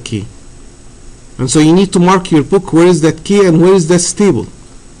this is the k. And so you need to mark your book where is that k and where is that stable,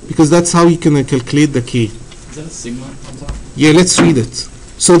 because that's how you can calculate the k. Is that a sigma on top? Yeah, let's read it.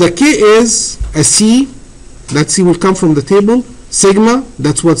 So the k is a c. That c will come from the table. Sigma,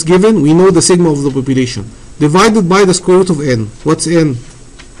 that's what's given. We know the sigma of the population. Divided by the square root of n. What's n?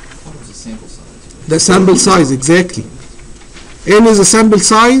 What was the sample size? The sample size, exactly. N is a sample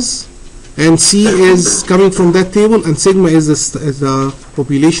size, and C is coming from that table, and sigma is the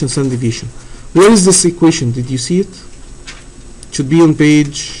population standard deviation. Where is this equation? Did you see it? It should be on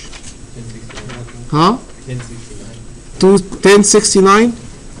page 1069.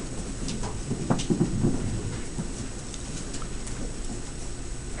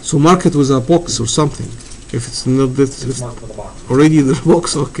 So mark it with a box or something. If it's not this, It's marked with a box. already in the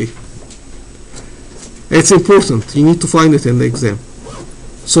box, okay. It's important. You need to find it in the exam.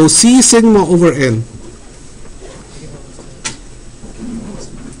 So C sigma over N.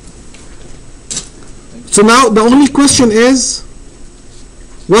 So now the only question is,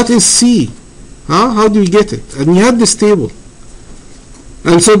 what is C? How do we get it? And we had this table.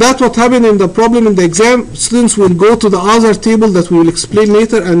 And so that's what happened in the problem in the exam. Students will go to the other table that we will explain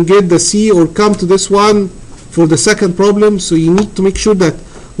later and get the C, or come to this one for the second problem. So you need to make sure that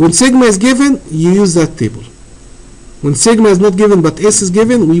when sigma is given, you use that table. When sigma is not given but S is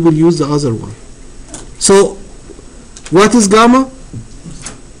given, we will use the other one. So what is gamma?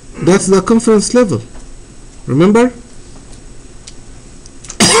 That's the confidence level. Remember?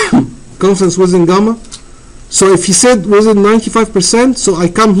 Confidence within gamma. So if he said within 95%, so I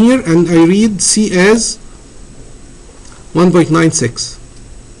come here and I read C as 1.96.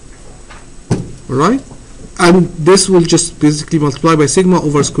 Alright? And this will just basically multiply by sigma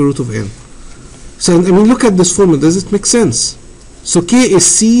over square root of n. So I mean, look at this formula. Does it make sense? So K is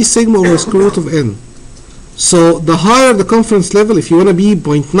C sigma over square root of n. So the higher the confidence level, if you want to be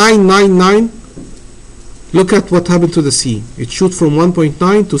 0.999, look at what happened to the C. It shoot from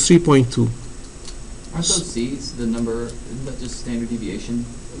 1.9 to 3.2. Aren't those C's the number? Isn't that just standard deviation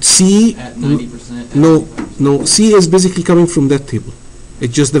C, at 90%? no, no, C is basically coming from that table.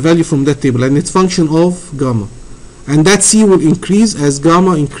 It's just the value from that table, and it's function of gamma. And that C will increase as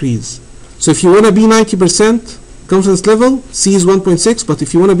gamma increase. So if you want to be 90% confidence level, C is 1.6, but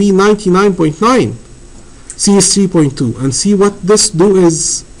if you want to be 99.9, C is 3.2. And see what this do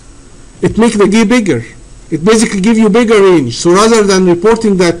is, it make the K bigger. It basically give you bigger range. So rather than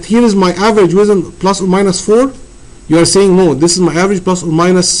reporting that here is my average within plus or minus 4, you are saying no, this is my average plus or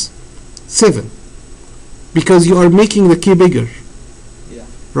minus 7. Because you are making the K bigger. Yeah.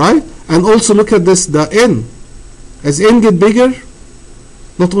 Right? And also look at this, the N. As N get bigger,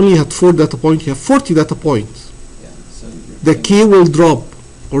 not only you have 4 data points, you have 40 data points. Yeah. So The K will drop,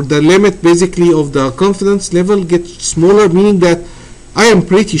 or the limit basically of the confidence level gets smaller, meaning that I am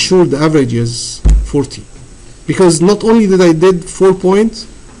pretty sure the average is 40. Because not only did I did 4 points,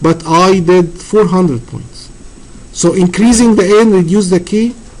 but I did 400 points. So increasing the N, reduce the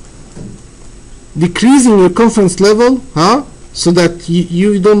K, decreasing your confidence level, so that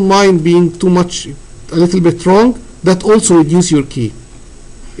you don't mind being too much, a little bit wrong, that also reduce your K.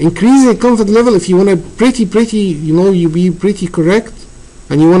 Increasing the confidence level, if you want to pretty, you be pretty correct,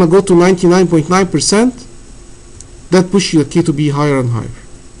 and you want to go to 99.9%, that push your K to be higher and higher.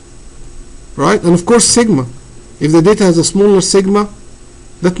 Right? And of course sigma. If the data has a smaller sigma,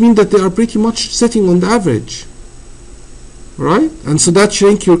 that means that they are pretty much sitting on the average. Right? And so that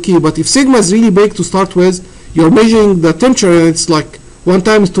shrink your K. But if sigma is really big to start with, you're measuring the temperature and it's like one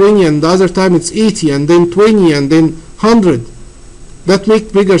time is 20 and the other time it's 80 and then 20 and then 100. That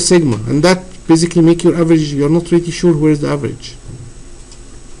make bigger sigma, and that basically make your average, you're not really sure where is the average.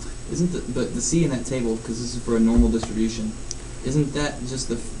 Isn't the C in that table, because this is for a normal distribution, isn't that just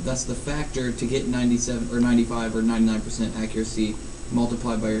that's the factor to get 97 or 95 or 99% accuracy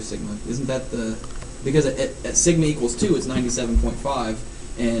multiplied by your sigma? Isn't that because at sigma equals 2 it's 97.5,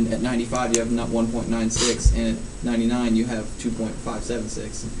 and at 95 you have not 1.96, and at 99 you have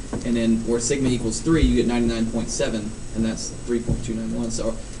 2.576, and then where sigma equals 3 you get 99.7, and that's 3.291.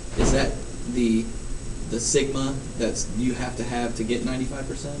 So is that the sigma that you have to get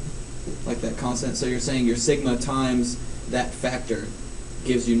 95%, like that constant? So you're saying your sigma times that factor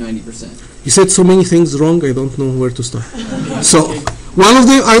gives you 90%. You said so many things wrong, I don't know where to start. So one of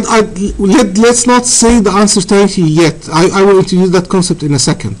them, let's not say the uncertainty yet. I will introduce that concept in a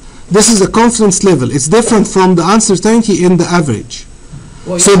second. This is a confidence level. It's different from the uncertainty in the average.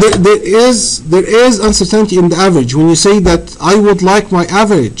 Well, so there is uncertainty in the average. When you say that I would like my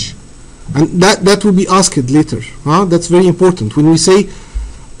average, and that will be asked later. That's very important. When we say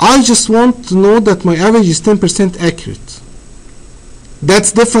I just want to know that my average is 10% accurate,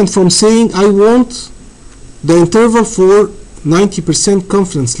 that's different from saying I want the interval for 90%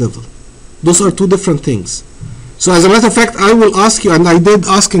 confidence level. Those are two different things. So as a matter of fact, I will ask you, and I did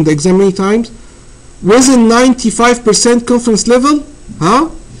ask in the exam many times, within 95% confidence level,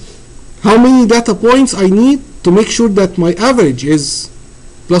 how many data points I need to make sure that my average is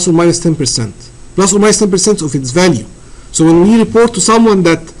plus or minus 10%, plus or minus 10% of its value. So when we report to someone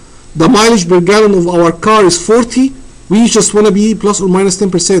that the mileage per gallon of our car is 40, we just want to be plus or minus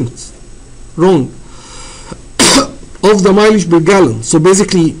 10% wrong of the mileage per gallon. So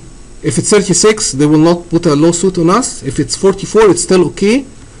basically, if it's 36, they will not put a lawsuit on us. If it's 44, it's still okay.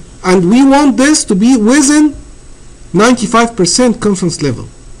 And we want this to be within 95% confidence level.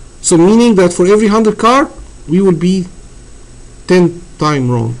 So meaning that for every 100 car, we will be 5 times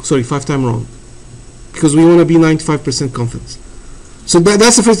wrong. Because we want to be 95% confidence. So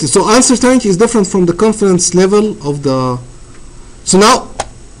that's the first thing. So uncertainty is different from the confidence level of the... So now,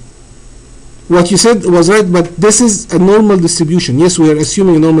 what you said was right, but this is a normal distribution. Yes, we are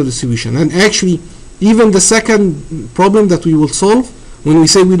assuming a normal distribution. And actually, even the second problem that we will solve, when we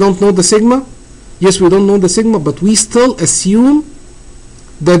say we don't know the sigma, yes, we don't know the sigma, but we still assume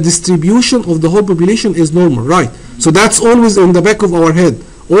the distribution of the whole population is normal, right? So that's always in the back of our head.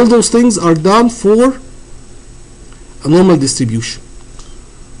 All those things are done for a normal distribution,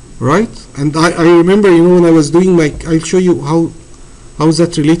 right? And I remember, when I was doing I'll show you how is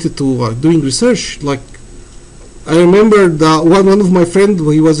that related to doing research. Like I remember one of my friend,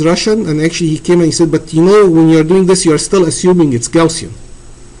 he was Russian, and actually he came and he said, but you know, when you're doing this, you're still assuming it's Gaussian,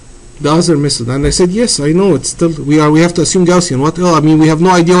 the other method. And I said, yes, I know, it's still, we have to assume Gaussian. What else? I mean, we have no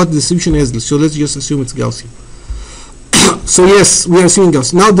idea what the distribution is, so let's just assume it's Gaussian. So yes, we are assuming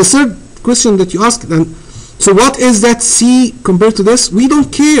Gaussian. Now the third question that you asked, and so what is that C compared to this? We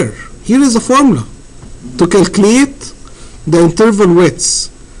don't care. Here is a formula to calculate the interval widths.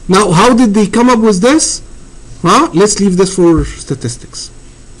 Now, how did they come up with this? Let's leave this for statistics.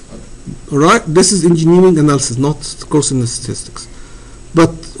 Alright, this is engineering analysis, not course in the statistics. But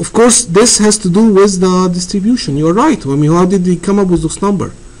of course, this has to do with the distribution. You're right. I mean, how did they come up with this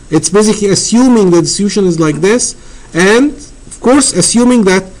number? It's basically assuming the distribution is like this, and of course, assuming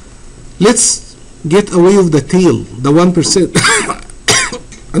that let's get away with the tail, the 1%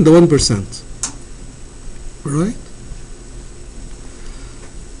 and the 1%. Right?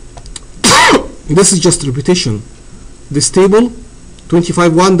 This is just repetition. This table,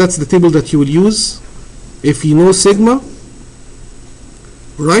 25.1, that's the table that you will use if you know sigma,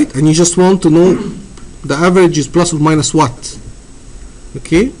 right? And you just want to know the average is plus or minus what?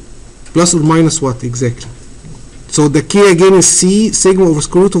 Okay? Plus or minus what, exactly. So the K again is C sigma over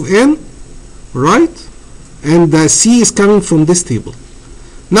square root of N, right? And the C is coming from this table.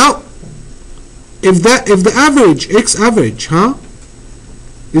 Now, if the average, X average,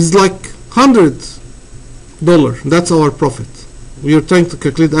 is like $100, that's our profit. We are trying to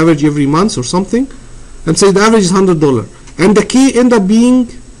calculate the average every month or something, and say the average is $100, and the K end up being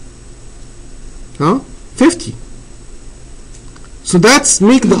 50. So that's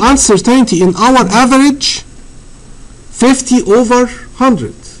make the uncertainty in our average 50 over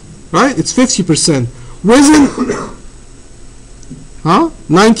 100, right? It's 50%. Within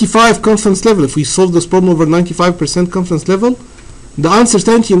 95 confidence level, if we solve this problem over 95% confidence level, the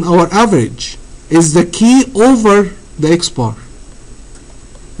uncertainty in our average is the K over the X bar.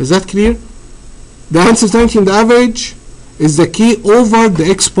 Is that clear? The uncertainty in the average is the K over the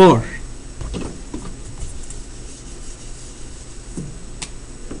X bar.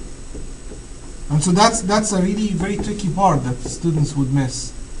 And so that's a really very tricky part that students would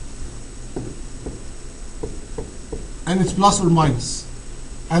miss. And it's plus or minus.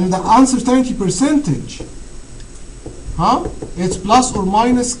 And the uncertainty percentage, it's plus or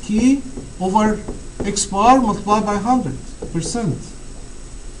minus K over X bar multiplied by 100%.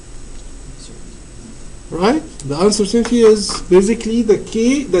 Right? The uncertainty is basically the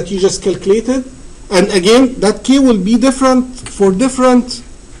K that you just calculated. And again, that K will be different for different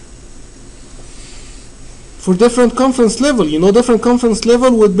confidence level. You know, different confidence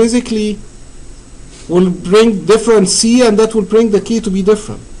level would basically will bring different C, and that will bring the K to be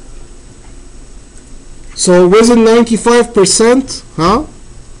different. So within 95%,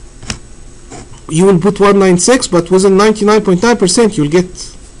 you will put 196, but within 99.9%, you'll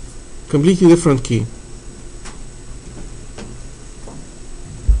get completely different K.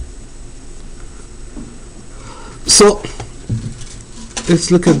 So let's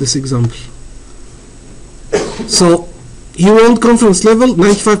look at this example. So you want confidence level,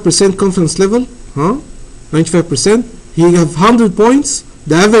 95% confidence level, 95%. You have 100 points.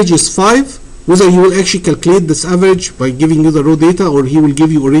 The average is 5. Whether you will actually calculate this average by giving you the raw data, or he will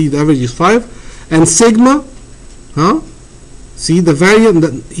give you already the average is 5. And sigma, see the variance,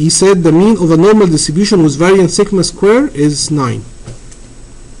 he said the mean of a normal distribution with variance sigma square is 9.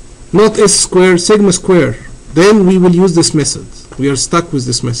 Not S square, sigma square. Then we will use this method. We are stuck with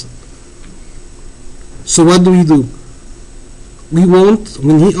this method. So what do? We want,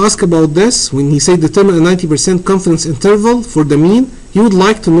 when he asked about this, when he said determine a 90% confidence interval for the mean, he would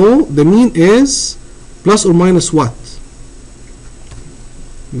like to know the mean is plus or minus what?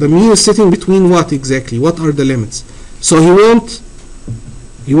 The mean is sitting between what exactly? What are the limits? So he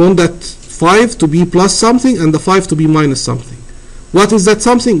want that 5 to be plus something and the 5 to be minus something. What is that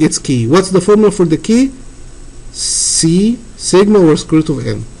something? It's K. What's the formula for the K? C sigma over square root of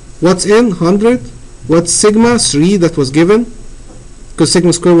N. What's N? 100. What's sigma? 3 that was given, because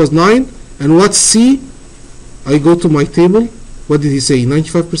sigma square was 9. And what's C? I go to my table. What did he say?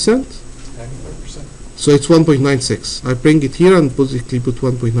 95%? 95%. So it's 1.96. I bring it here and basically put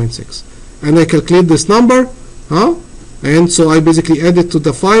 1.96. And I calculate this number, and so I basically add it to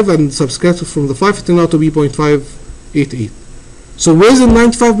the 5 and subtract it from the 5. It turned out to be 0.588. So within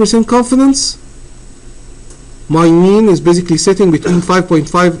 95% confidence, my mean is basically sitting between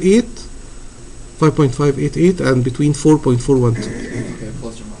 5.588 and between 4.412. Okay,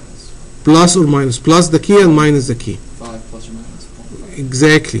 plus or minus. Plus or minus. Plus the K and minus the K. 5 plus or minus 0.5.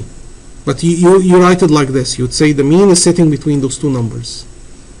 Exactly. But you write it like this. You'd say the mean is sitting between those two numbers.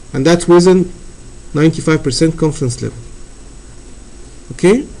 And that's within 95% confidence level.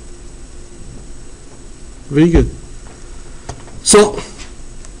 Okay, very good. So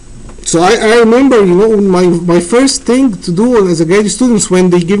I remember, you know, my first thing to do as a graduate student, when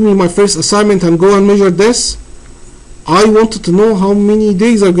they give me my first assignment and go and measure this, I wanted to know how many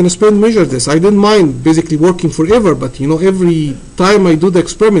days I'm going to spend measure this. I didn't mind basically working forever, but you know, every time I do the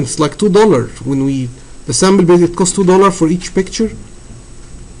experiment, it's like $2. When the sample base, it costs $2 for each picture.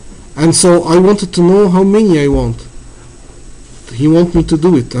 And so I wanted to know how many I want. He wanted me to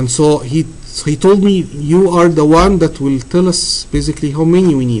do it, and so he told me, you are the one that will tell us basically how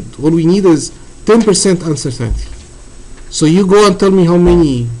many we need. All we need is 10% uncertainty. So you go and tell me how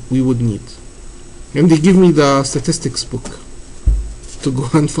many we would need. And they give me the statistics book to go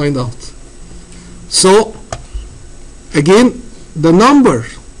and find out. So again, the number,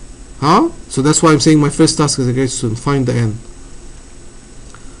 so that's why I'm saying my first task as a graduate student, find the n,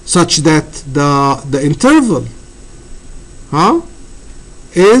 such that the interval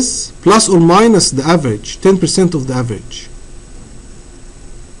is plus or minus the average, 10% of the average.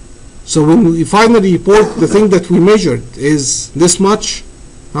 So when we finally report the thing that we measured is this much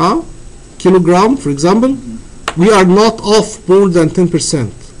kilogram, for example, we are not off more than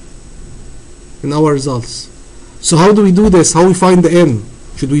 10% in our results. So how do we do this? How we find the n?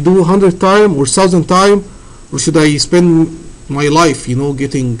 Should we do 100 times or 1,000 times, or should I spend my life, you know,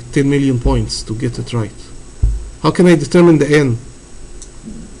 getting 10 million points to get it right? How can I determine the n?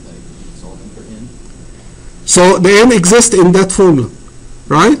 So the n exists in that formula,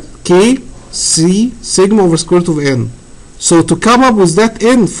 right? K C sigma over square root of n. So to come up with that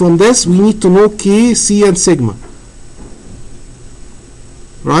n from this, we need to know K, C, and sigma,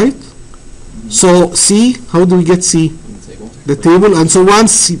 right? So C, how do we get C? The table. And so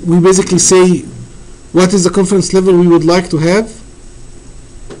once we basically say what is the confidence level we would like to have,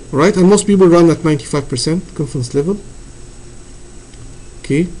 right? And most people run at 95% confidence level.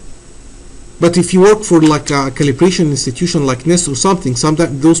 Okay. But if you work for like a calibration institution like NIST or something,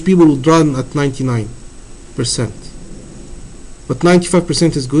 sometimes those people would run at 99%. But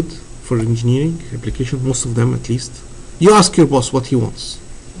 95% is good for engineering application, most of them at least. You ask your boss what he wants.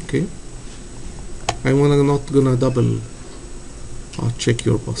 Okay. I'm not gonna double check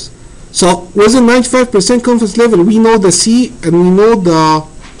your boss. So within 95% confidence level, we know the C and we know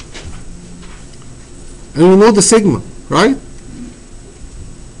the sigma, right?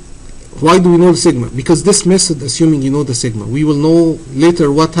 Why do we know the sigma? Because this method, assuming you know the sigma, we will know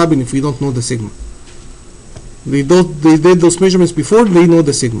later what happened if we don't know the sigma. They did those measurements before, they know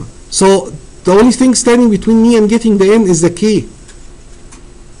the sigma. So the only thing standing between me and getting the n is the k.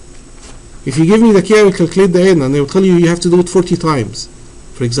 If you give me the k, I will calculate the n, and I will tell you you have to do it 40 times,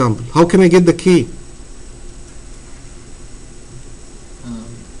 for example. How can I get the k?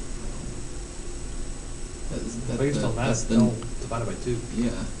 Based on that, divided by 2.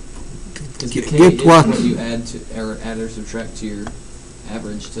 Yeah. Get what? What you add or subtract to your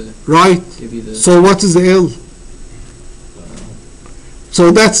average to give you the. So what is the L? So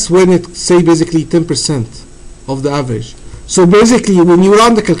that's when it say basically 10% of the average. So basically when you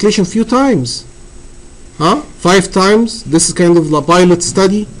run the calculation a few times, 5 times, this is kind of a pilot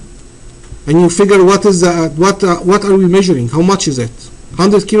study, and you figure what is the what are we measuring? How much is it?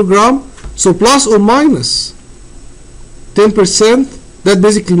 100 kilogram. So plus or minus 10%. That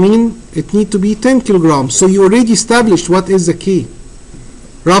basically means it need to be 10 kilograms. So you already established what is the K,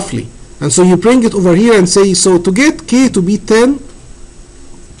 roughly. And so you bring it over here and say, so to get K to be 10,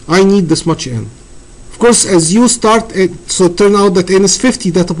 I need this much N. Of course, as you start, so turn out that N is 50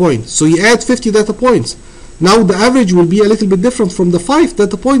 data points. So you add 50 data points. Now the average will be a little bit different from the 5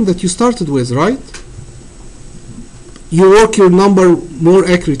 data point that you started with, right? You work your number more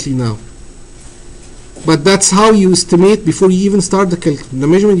accurately now. But that's how you estimate before you even start the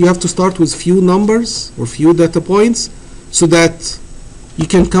measurement. You have to start with few numbers or few data points so that you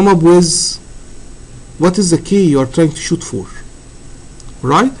can come up with what is the K you are trying to shoot for,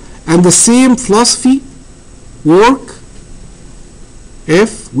 right? And the same philosophy work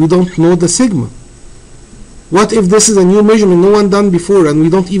if we don't know the sigma. What if this is a new measurement no one done before and we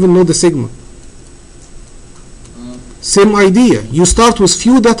don't even know the sigma? Same idea. You start with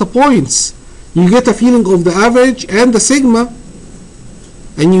few data points. You get a feeling of the average and the sigma,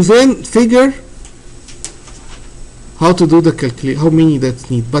 and you then figure how to do the calculation, how many that's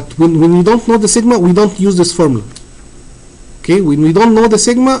need. But when you don't know the sigma, we don't use this formula. Okay, when we don't know the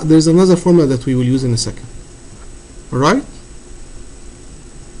sigma, there's another formula that we will use in a second. Alright?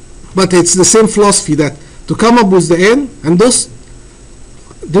 But it's the same philosophy that to come up with the n, and this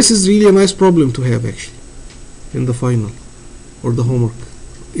is really a nice problem to have actually in the final or the homework.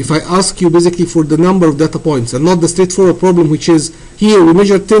 if I ask you basically for the number of data points and not the straightforward problem, which is here we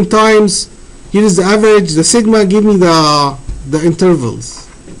measure 10 times, here is the average, the sigma, give me the intervals.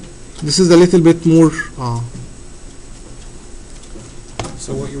 This is a little bit more.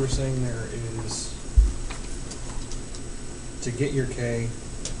 So what you were saying there is to get your K,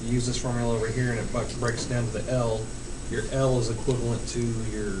 you use this formula over here and it breaks down to the L. Your L is equivalent to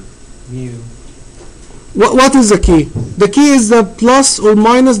your mu. What is the K? The K is the plus or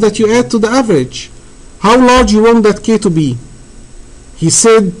minus that you add to the average. How large you want that K to be? He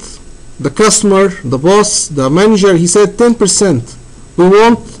said, the customer, the boss, the manager, he said 10%. We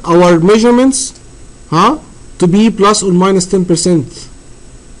want our measurements to be plus or minus 10%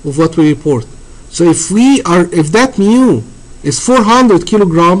 of what we report. So if that mu is 400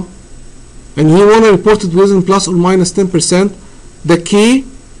 kilogram and you want to report it within plus or minus 10%, the K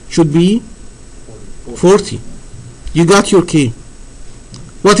should be 40. You got your K.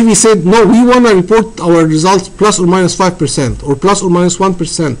 What if we said, no, we want to report our results plus or minus 5% or plus or minus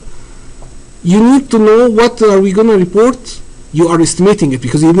 1%? You need to know what are we going to report. You are estimating it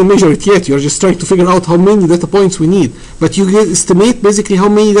because you didn't measure it yet. You are just trying to figure out how many data points we need. But you estimate basically how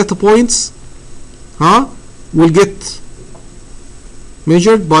many data points will get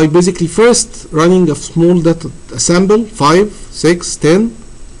measured by basically first running a small data sample, 5, 6, 10,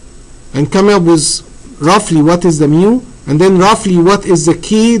 and coming up with roughly what is the mu, and then roughly what is the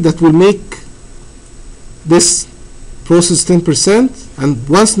K that will make this process 10%. And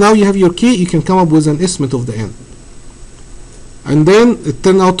once now you have your K, you can come up with an estimate of the N. And then it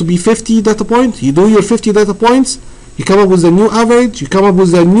turned out to be 50 data points. You do your 50 data points, you come up with a new average, you come up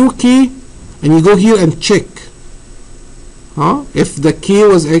with a new K, and you go here and check if the K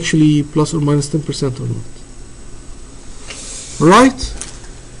was actually plus or minus 10% or not.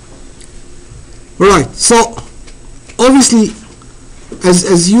 Right. So obviously,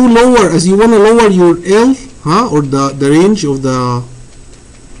 as you want to lower your L, or the range of the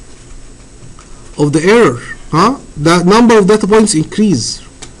error, the number of data points increase.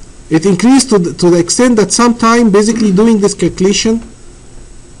 It increased to the extent that sometime basically doing this calculation,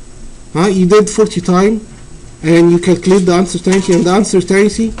 you did 40 times and you calculate the uncertainty, and the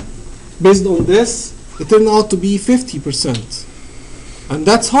uncertainty based on this, it turned out to be 50%. And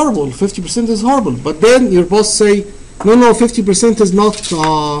that's horrible. 50% is horrible. But then your boss say, no, 50% is not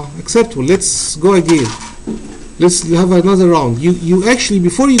acceptable. Let's go again. Let's have another round. You actually,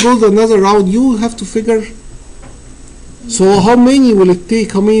 before you go to another round, you have to figure, so how many will it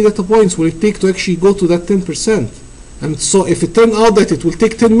take, how many data points will it take to actually go to that 10%? And so if it turns out that it will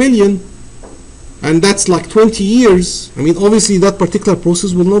take 10 million, and that's like 20 years, I mean, obviously that particular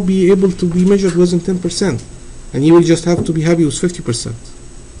process will not be able to be measured within 10%. And you will just have to be happy with 50%.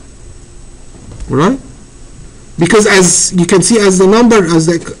 Right? Because as you can see, as the number, as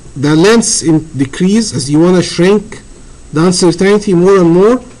the lengths decrease, as you want to shrink the uncertainty more and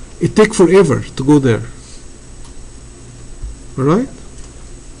more, it takes forever to go there. Alright?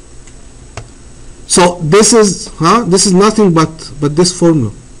 So this is nothing but this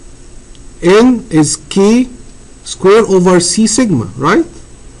formula. N is K square over C sigma, right?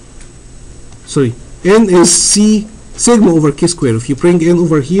 Sorry, N is C sigma over K square. If you bring N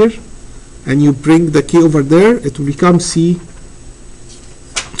over here and you bring the K over there, it will become C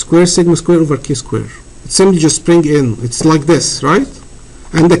square sigma square over K square. It's simply just bring N. It's like this, right?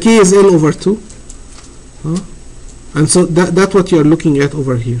 And the K is N over 2. And so that's what you're looking at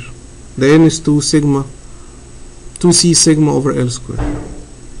over here. The N is 2C sigma over L square.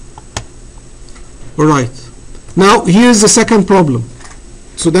 Alright. Now here's the second problem.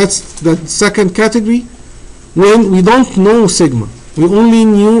 So that's the second category. When we don't know sigma, we only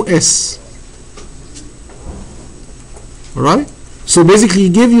knew S. Alright? So basically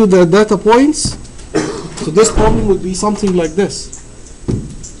give you the data points. So this problem would be something like this.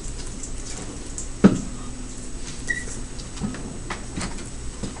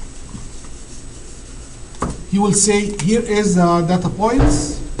 He will say, here is the data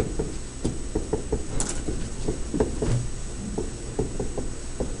points.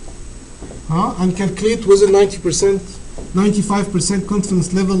 And calculate within 90%, 95%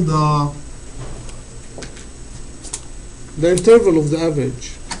 confidence level the interval of the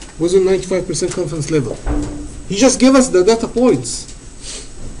average within 95% confidence level. He just gave us the data points.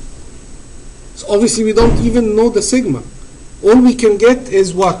 So obviously we don't even know the sigma. All we can get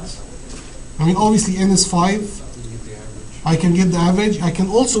is what? I mean, obviously N is 5. I can get the average. I can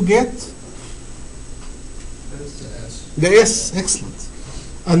also get the S. Excellent.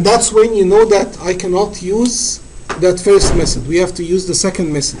 And that's when you know that I cannot use that first method. We have to use the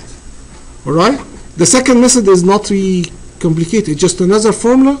second method. Alright? The second method is not really complicated. It's just another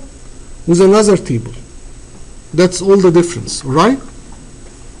formula with another table. That's all the difference, all right?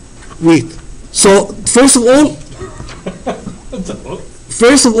 Wait. So first of all,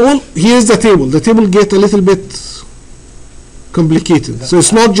 here's the table. The table get a little bit complicated. So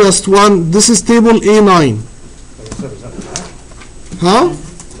it's not just one. This is table A9. Huh?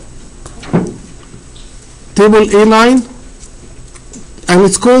 Table A9, and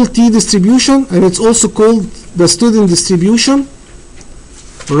it's called T distribution, and it's also called the student distribution,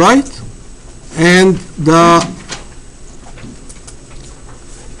 right? And the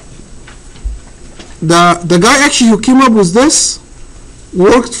guy actually who came up with this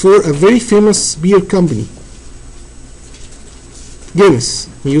worked for a very famous beer company, Guinness.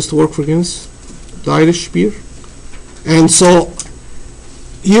 He used to work for Guinness, the Irish beer, and so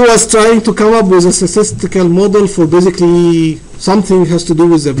he was trying to come up with a statistical model for basically something has to do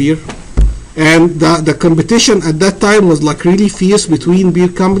with the beer. And the competition at that time was like really fierce between beer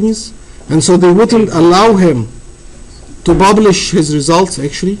companies, and so they wouldn't allow him to publish his results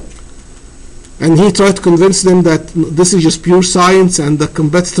actually. And he tried to convince them that this is just pure science and the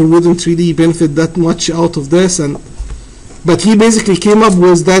competitor wouldn't really benefit that much out of this. But he basically came up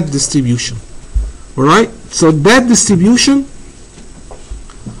with that distribution. Alright? So that distribution,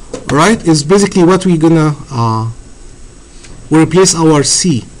 right, is basically what we're gonna we'll replace our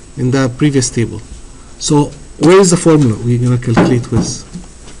C in the previous table. So where is the formula we're gonna calculate with?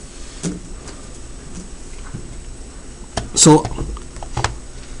 So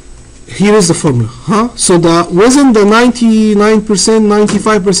here is the formula, huh? So within the 99%,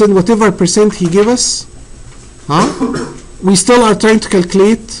 95%, whatever percent he gave us, huh? We still are trying to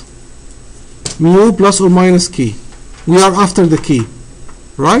calculate mu plus or minus k. We are after the k.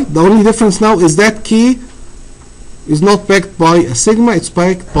 Right? The only difference now is that k is not backed by a sigma, it's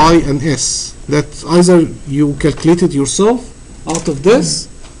backed by an s. That either you calculate it yourself out of this,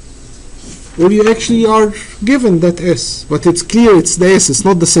 or you actually are given that s. But it's clear it's the s, it's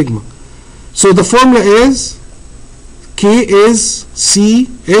not the sigma. So the formula is k is c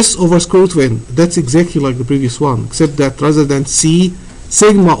s over square root of n. That's exactly like the previous one, except that rather than c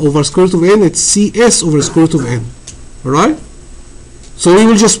sigma over square root of n, it's c s over square root of n. Alright? So we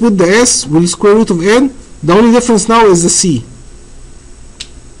will just put the s with square root of n. The only difference now is the c.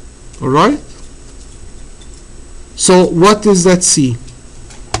 Alright? So what is that c?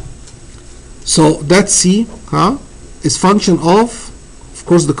 So that c, is function of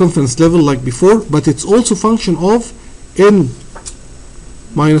course, the confidence level like before, but it's also function of n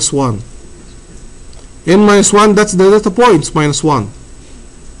minus 1. N minus 1, that's the data points minus 1.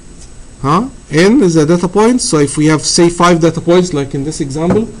 N is the data points, so if we have, say, 5 data points, like in this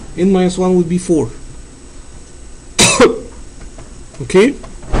example, n minus 1 would be 4. Okay?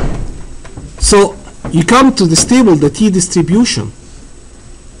 So, you come to this table, the T distribution.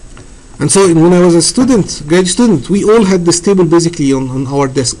 And so, when I was a student, grad student, we all had this table basically on our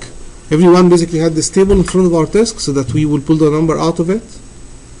desk. Everyone basically had this table in front of our desk so that we will pull the number out of it.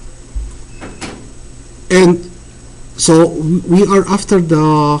 And so we are after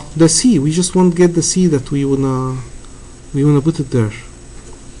the C. We just want to get the C that we wanna put it there.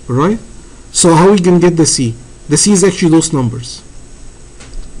 Alright? So how we can get the C? The C is actually those numbers.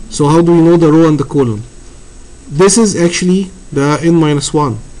 So how do we know the row and the column? This is actually the n minus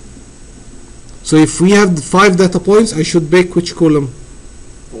 1. So if we have 5 data points, I should pick which column?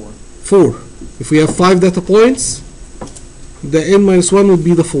 4. If we have 5 data points, the n minus 1 would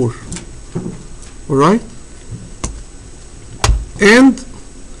be the 4. Alright? And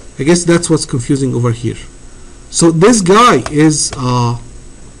I guess that's what's confusing over here. So this guy is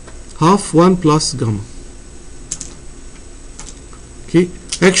half 1 plus gamma. Okay?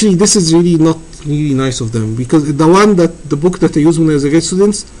 Actually, this is really not really nice of them, because the book that I used when I was a grad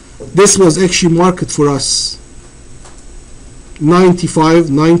student, this was actually marked for us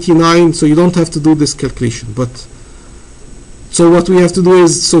 95, 99, so you don't have to do this calculation. But so what we have to do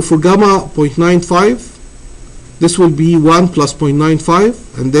is, so for gamma 0.95, this will be 1 plus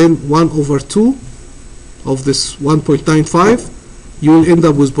 0.95, and then 1 over 2 of this 1.95, you will end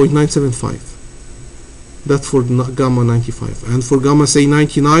up with 0.975. That's for gamma 95. And for gamma, say,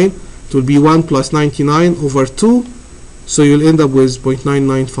 99, it will be 1 plus 99 over 2, so you'll end up with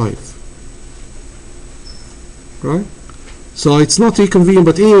 0.995. Right? So it's not really convenient,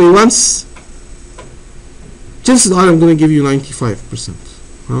 but anyway, once, chances are I'm going to give you 95%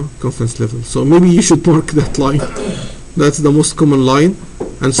 confidence level. So maybe you should mark that line. That's the most common line.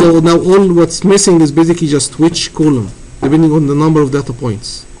 And so now all what's missing is basically just which column, depending on the number of data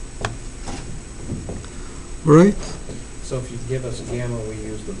points. Alright? So if you give us gamma, we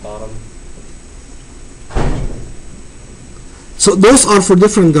use the bottom. So those are for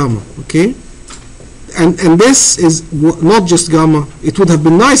different gamma, okay? And this is not just gamma. It would have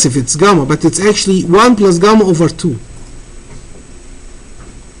been nice if it's gamma, but it's actually 1 plus gamma over 2.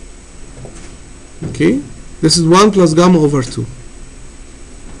 Okay? This is 1 plus gamma over 2.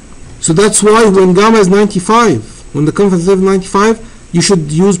 So that's why when gamma is 95, when the confidence level is 95, you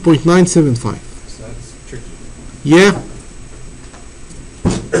should use 0.975. So that's tricky. Yeah.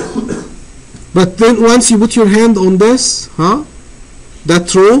 But then once you put your hand on this,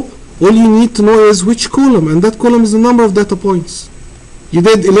 that row, all you need to know is which column, and that column is the number of data points. You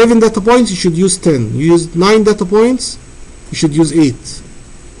did 11 data points, you should use 10. You used 9 data points, you should use 8.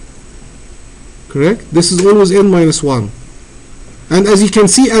 Correct? This is always n minus 1. And as you can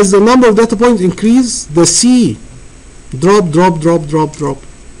see, as the number of data points increase, the C drop.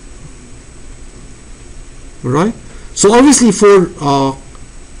 Alright? So obviously for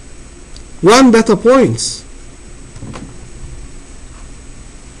 1 data points,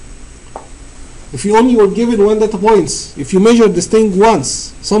 if you only were given 1 data points, if you measured this thing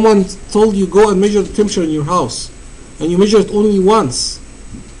once, someone told you go and measure the temperature in your house, and you measure it only once,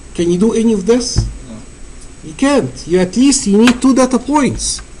 can you do any of this? No. You can't. You at least you need 2 data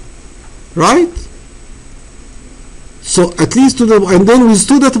points, right? So at least 2 data, and then with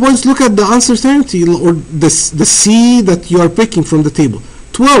 2 data points, look at the uncertainty or the C that you are picking from the table.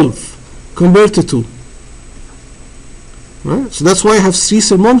 12 compared to 2. Right? So that's why I have 3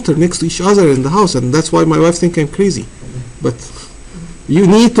 thermometers next to each other in the house, and that's why my wife thinks I'm crazy. But you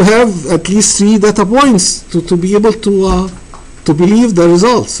need to have at least 3 data points to be able to believe the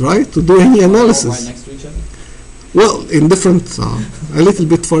results, right? To do any analysis. Right next to each other? Well, in different, a little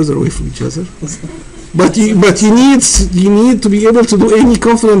bit further away from each other. But you need to be able to do any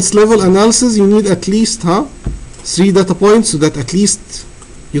confidence level analysis. You need at least 3 data points, so that at least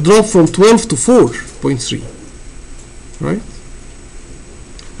you drop from 12 to 4.3. Right?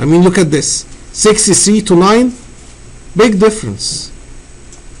 I mean, look at this. 63 to 9, big difference.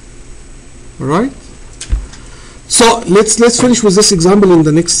 All right? So let's finish with this example in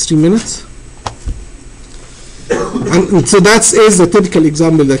the next 3 minutes. And so that is the typical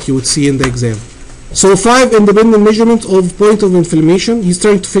example that you would see in the exam. So 5 independent measurements of point of inflammation. He's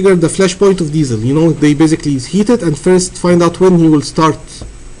trying to figure the flash point of diesel. You know, they basically heat it and first find out when he will start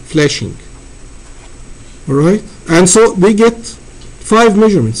flashing. Alright? And so they get 5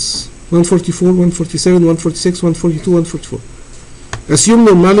 measurements. 144, 147, 146, 142, 144. Assume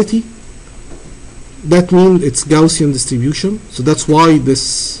normality. That means it's Gaussian distribution. So that's why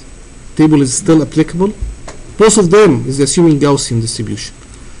this table is still applicable. Both of them is assuming Gaussian distribution.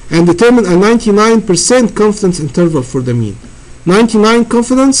 And determine a 99% confidence interval for the mean. 99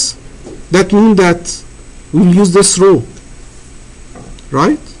 confidence, that means that we'll use this row.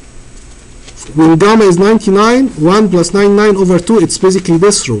 Right? When gamma is 99, 1 plus 99 over 2, it's basically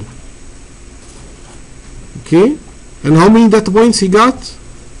this row. Okay? And how many data points he got?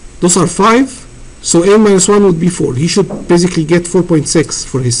 Those are 5. So n minus 1 would be 4. He should basically get 4.6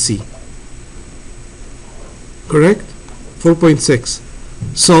 for his C. Correct? 4.6.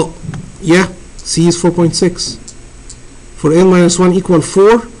 So, yeah, C is 4.6. For n minus 1 equal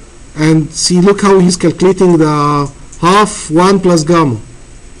 4. And see, look how he's calculating the half 1 plus gamma,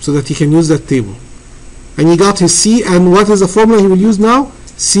 so that he can use that table. And he got his C, and what is the formula he will use now?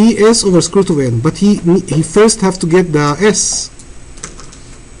 CS over square root of n. But he first have to get the S.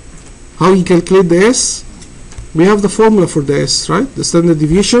 How he calculate the S? We have the formula for the S, right? The standard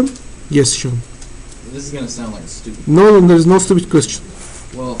deviation? Yes, Sean. This is going to sound like stupid. No, there is no stupid question.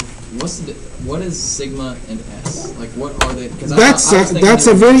 Well, what is sigma and S? Like, what are they? That's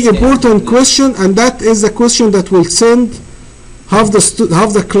a very important question, and that is a question that will send half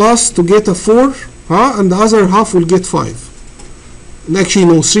the class to get a 4, and the other half will get 5. And actually,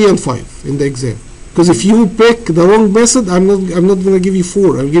 no, 3 and 5 in the exam. Because if you pick the wrong method, I'm not going to give you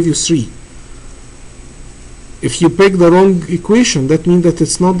 4. I'll give you 3. If you pick the wrong equation, that means that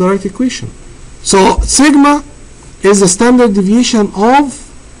it's not the right equation. So sigma is the standard deviation of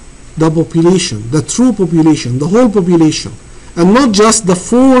the population, the true population, the whole population, and not just the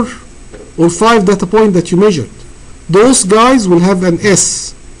 4 or 5 data point that you measured. Those guys will have an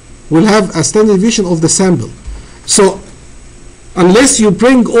S, will have a standard deviation of the sample. So unless you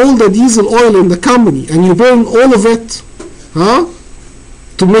bring all the diesel oil in the company and you burn all of it,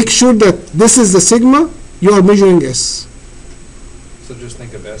 to make sure that this is the sigma, you are measuring S. So just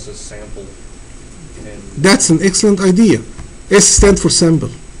think of S as sample. And That's an excellent idea. S stands for sample.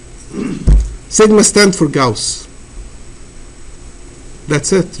 Sigma stands for Gauss.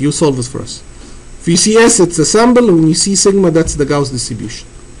 That's it. You solve it for us. If you see S, it's a sample. When you see sigma, that's the Gauss distribution.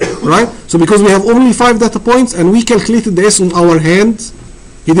 right? So because we have only 5 data points and we calculated the S on our hand,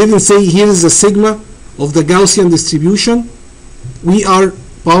 he didn't say here is the sigma of the Gaussian distribution. We are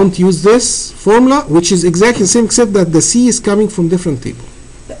bound to use this formula, which is exactly the same except that the C is coming from different table.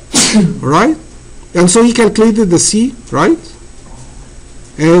 Right? And so he calculated the C, right,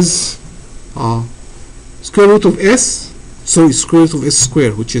 as square root of S, sorry, square root of S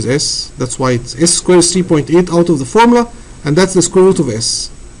square, which is S. That's why it's S square is 3.8 out of the formula, and that's the square root of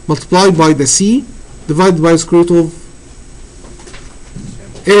S, multiplied by the C, divided by the square root of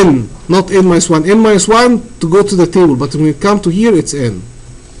N, not N minus 1. N minus 1 to go to the table, but when you come to here, it's N.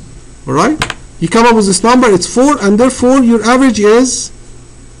 Alright? You come up with this number, it's 4, and therefore your average is,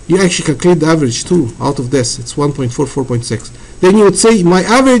 you actually calculate the average too out of this, it's 1.44.6. Then you would say my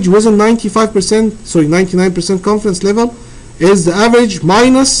average wasn't 99% confidence level is the average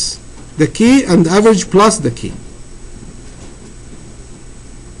minus the K and the average plus the K.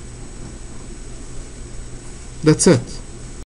 That's it.